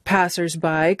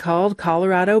 Passers-by called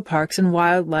Colorado Parks and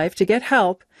Wildlife to get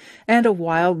help, and a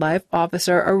wildlife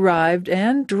officer arrived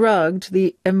and drugged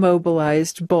the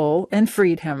immobilized bull and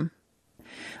freed him.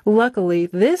 Luckily,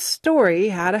 this story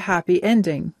had a happy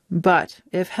ending, but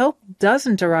if help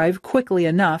doesn't arrive quickly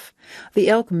enough, the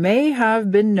elk may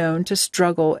have been known to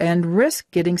struggle and risk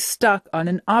getting stuck on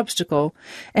an obstacle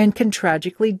and can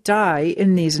tragically die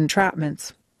in these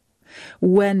entrapments.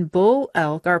 When bull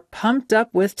elk are pumped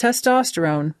up with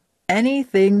testosterone,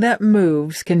 anything that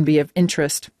moves can be of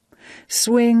interest.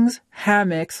 Swings,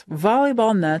 hammocks,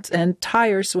 volleyball nets, and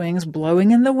tire swings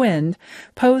blowing in the wind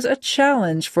pose a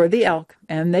challenge for the elk,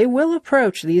 and they will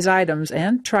approach these items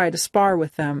and try to spar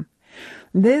with them.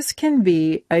 This can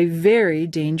be a very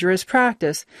dangerous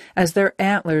practice, as their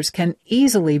antlers can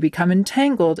easily become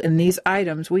entangled in these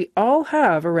items we all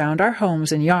have around our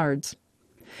homes and yards.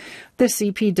 The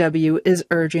CPW is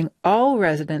urging all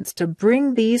residents to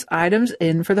bring these items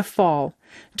in for the fall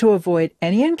to avoid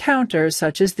any encounters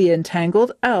such as the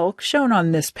entangled elk shown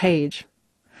on this page.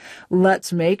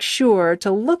 Let's make sure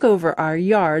to look over our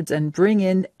yards and bring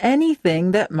in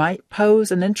anything that might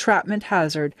pose an entrapment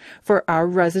hazard for our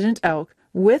resident elk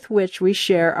with which we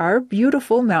share our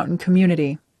beautiful mountain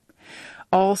community.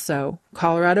 Also,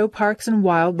 Colorado Parks and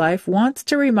Wildlife wants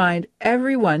to remind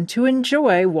everyone to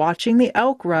enjoy watching the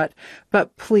elk rut,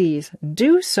 but please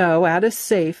do so at a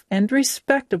safe and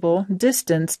respectable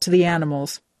distance to the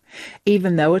animals.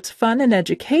 Even though it's fun and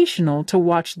educational to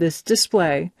watch this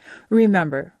display,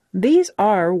 remember, these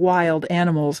are wild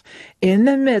animals in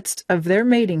the midst of their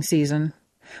mating season.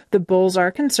 The bulls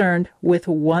are concerned with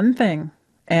one thing,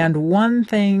 and one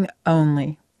thing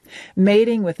only: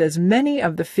 mating with as many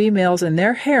of the females in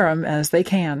their harem as they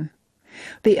can.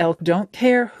 The elk don't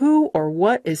care who or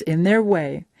what is in their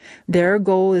way. Their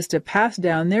goal is to pass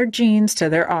down their genes to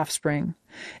their offspring.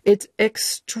 It's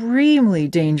extremely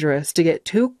dangerous to get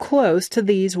too close to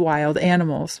these wild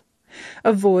animals.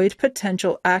 Avoid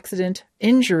potential accident,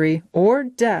 injury, or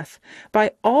death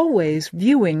by always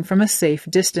viewing from a safe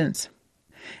distance.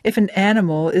 If an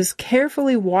animal is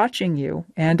carefully watching you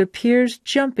and appears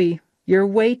jumpy, you're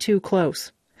way too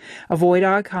close. Avoid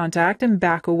eye contact and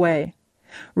back away.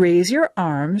 Raise your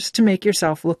arms to make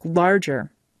yourself look larger.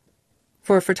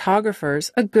 For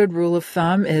photographers, a good rule of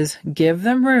thumb is give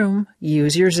them room,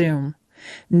 use your zoom.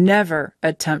 Never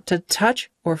attempt to touch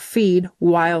or feed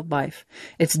wildlife.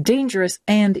 It's dangerous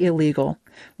and illegal.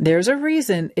 There's a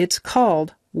reason it's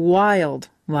called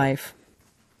wildlife.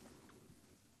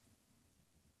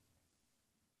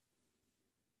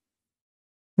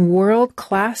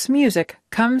 World-class music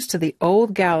comes to the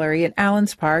Old Gallery at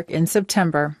Allens Park in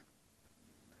September.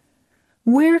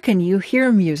 Where can you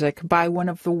hear music by one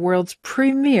of the world's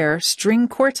premier string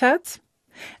quartets?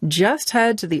 Just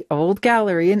head to the Old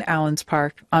Gallery in Allens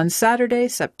Park on Saturday,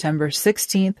 September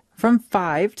 16th from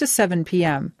 5 to 7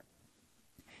 p.m.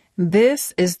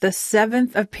 This is the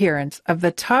 7th appearance of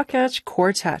the Takach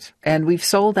Quartet, and we've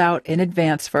sold out in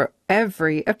advance for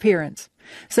every appearance,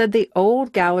 said the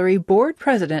Old Gallery Board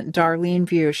President Darlene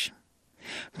Bush.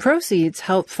 Proceeds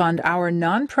help fund our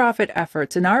nonprofit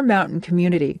efforts in our mountain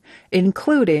community,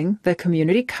 including the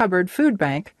Community Cupboard Food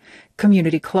Bank,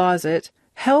 Community Closet,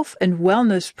 health and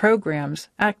wellness programs,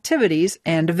 activities,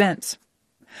 and events.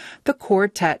 The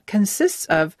quartet consists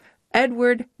of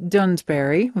Edward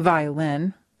Dunsbury,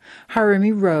 violin,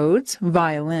 Harumi Rhodes,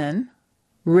 violin,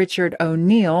 Richard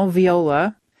O'Neill,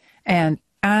 viola, and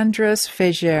Andres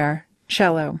Fejer,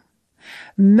 cello.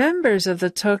 Members of the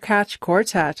Tokach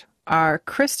Quartet are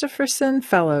Christopherson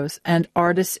Fellows and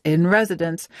Artists in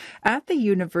Residence at the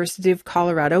University of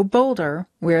Colorado Boulder,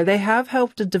 where they have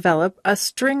helped to develop a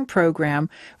string program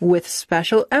with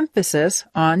special emphasis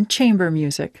on chamber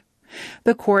music.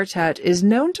 The quartet is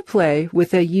known to play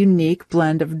with a unique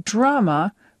blend of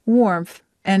drama, warmth,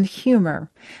 and humor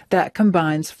that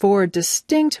combines 4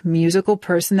 distinct musical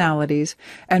personalities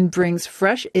and brings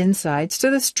fresh insights to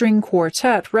the string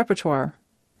quartet repertoire.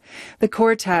 The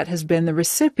quartet has been the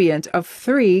recipient of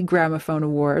 3 Gramophone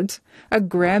Awards, a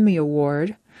Grammy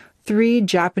Award, 3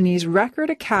 Japanese Record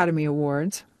Academy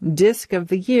Awards, Disc of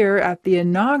the Year at the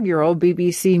inaugural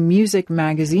BBC Music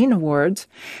Magazine Awards,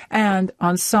 and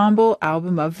Ensemble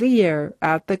Album of the Year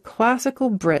at the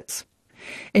Classical Brits.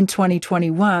 In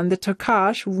 2021, the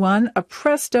Tokach won a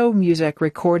Presto Music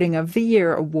Recording of the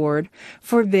Year award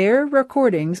for their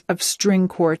recordings of string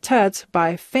quartets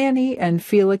by Fanny and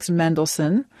Felix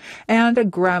Mendelssohn, and a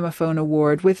Gramophone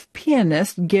Award with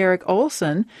pianist Garrick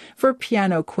Olson for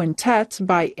piano quintets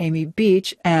by Amy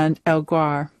Beach and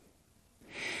Elgar.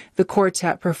 The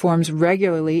quartet performs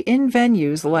regularly in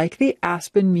venues like the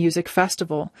Aspen Music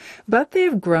Festival, but they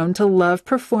have grown to love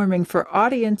performing for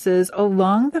audiences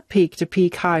along the Peak to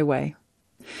Peak Highway.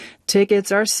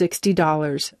 Tickets are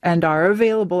 $60 and are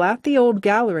available at the Old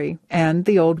Gallery and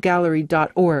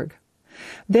theoldgallery.org.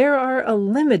 There are a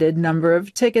limited number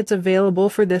of tickets available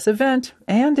for this event,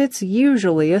 and it's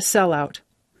usually a sellout.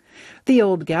 The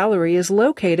Old Gallery is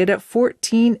located at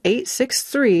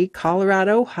 14863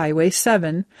 Colorado Highway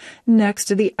 7, next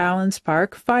to the Allens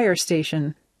Park Fire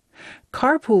Station.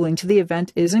 Carpooling to the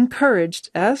event is encouraged,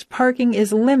 as parking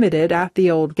is limited at the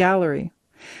Old Gallery.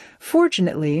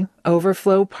 Fortunately,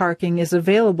 overflow parking is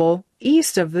available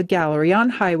east of the gallery on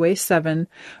Highway 7,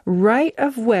 right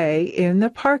of way in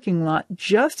the parking lot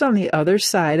just on the other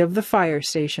side of the fire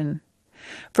station.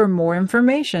 For more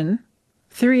information,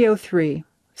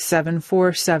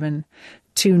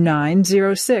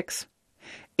 303-747-2906.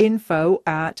 Info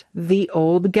at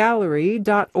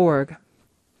theoldgallery.org.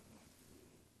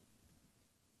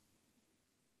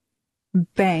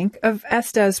 Bank of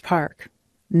Estes Park.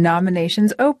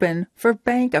 Nominations open for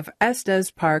Bank of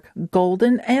Estes Park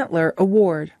Golden Antler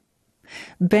Award.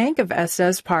 Bank of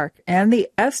Estes Park and the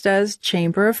Estes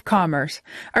Chamber of Commerce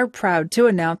are proud to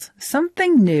announce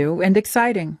something new and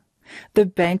exciting: the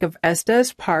Bank of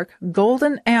Estes Park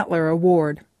Golden Antler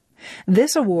Award.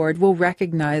 This award will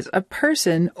recognize a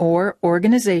person or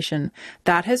organization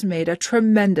that has made a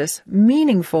tremendous,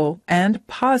 meaningful, and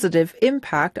positive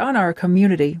impact on our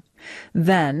community.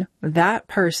 Then, that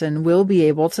person will be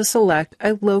able to select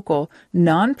a local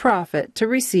nonprofit to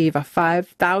receive a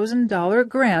 $5,000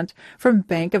 grant from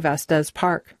Bank of Estes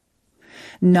Park.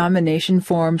 Nomination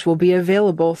forms will be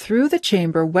available through the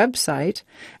Chamber website,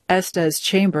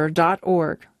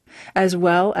 esteschamber.org, as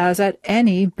well as at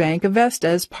any Bank of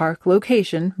Estes Park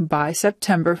location by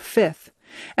September 5th,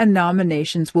 and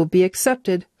nominations will be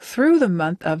accepted through the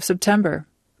month of September.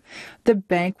 The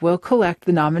bank will collect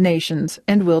the nominations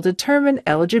and will determine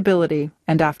eligibility,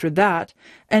 and after that,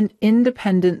 an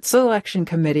independent selection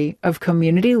committee of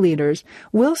community leaders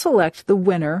will select the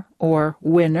winner, or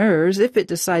winners if it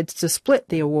decides to split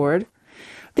the award.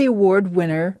 The award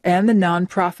winner and the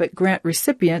nonprofit grant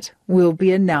recipient will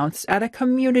be announced at a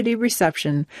community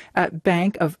reception at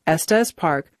Bank of Estes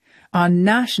Park on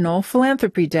National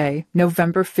Philanthropy Day,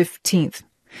 November 15th.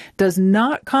 Does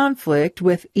not conflict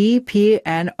with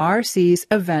EPNRC's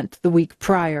event the week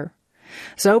prior.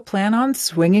 So plan on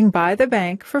swinging by the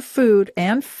bank for food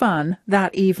and fun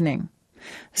that evening.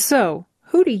 So,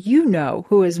 who do you know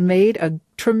who has made a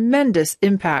tremendous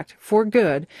impact for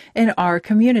good in our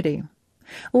community?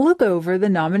 Look over the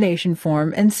nomination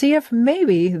form and see if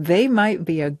maybe they might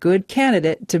be a good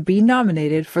candidate to be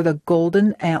nominated for the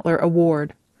Golden Antler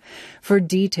Award. For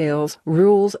details,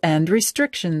 rules, and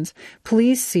restrictions,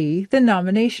 please see the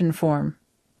nomination form.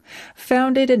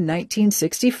 Founded in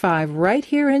 1965 right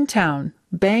here in town,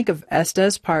 Bank of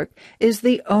Estes Park is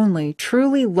the only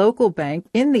truly local bank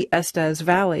in the Estes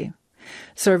Valley.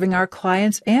 Serving our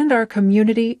clients and our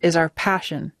community is our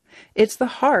passion. It's the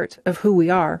heart of who we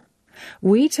are.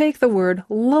 We take the word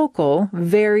local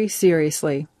very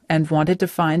seriously, and wanted to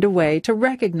find a way to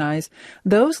recognize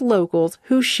those locals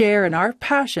who share in our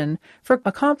passion for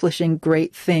accomplishing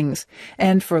great things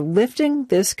and for lifting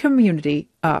this community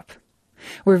up.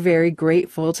 We're very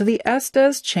grateful to the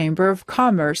Estes Chamber of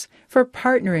Commerce for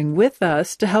partnering with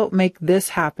us to help make this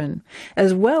happen,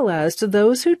 as well as to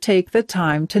those who take the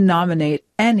time to nominate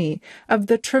any of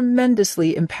the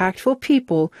tremendously impactful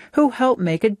people who help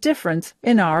make a difference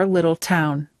in our little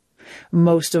town.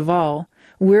 Most of all,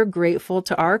 we're grateful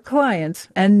to our clients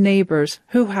and neighbors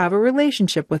who have a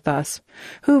relationship with us,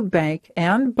 who bank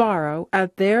and borrow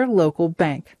at their local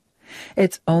bank.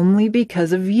 It's only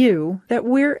because of you that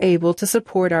we're able to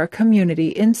support our community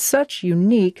in such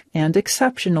unique and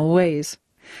exceptional ways.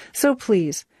 So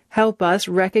please, help us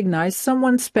recognize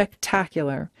someone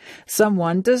spectacular,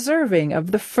 someone deserving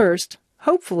of the first,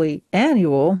 hopefully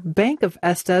annual, Bank of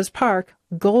Estes Park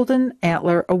Golden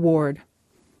Antler Award.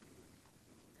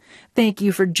 Thank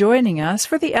you for joining us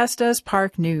for the Estes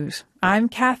Park News. I'm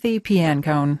Kathy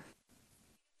Piancone.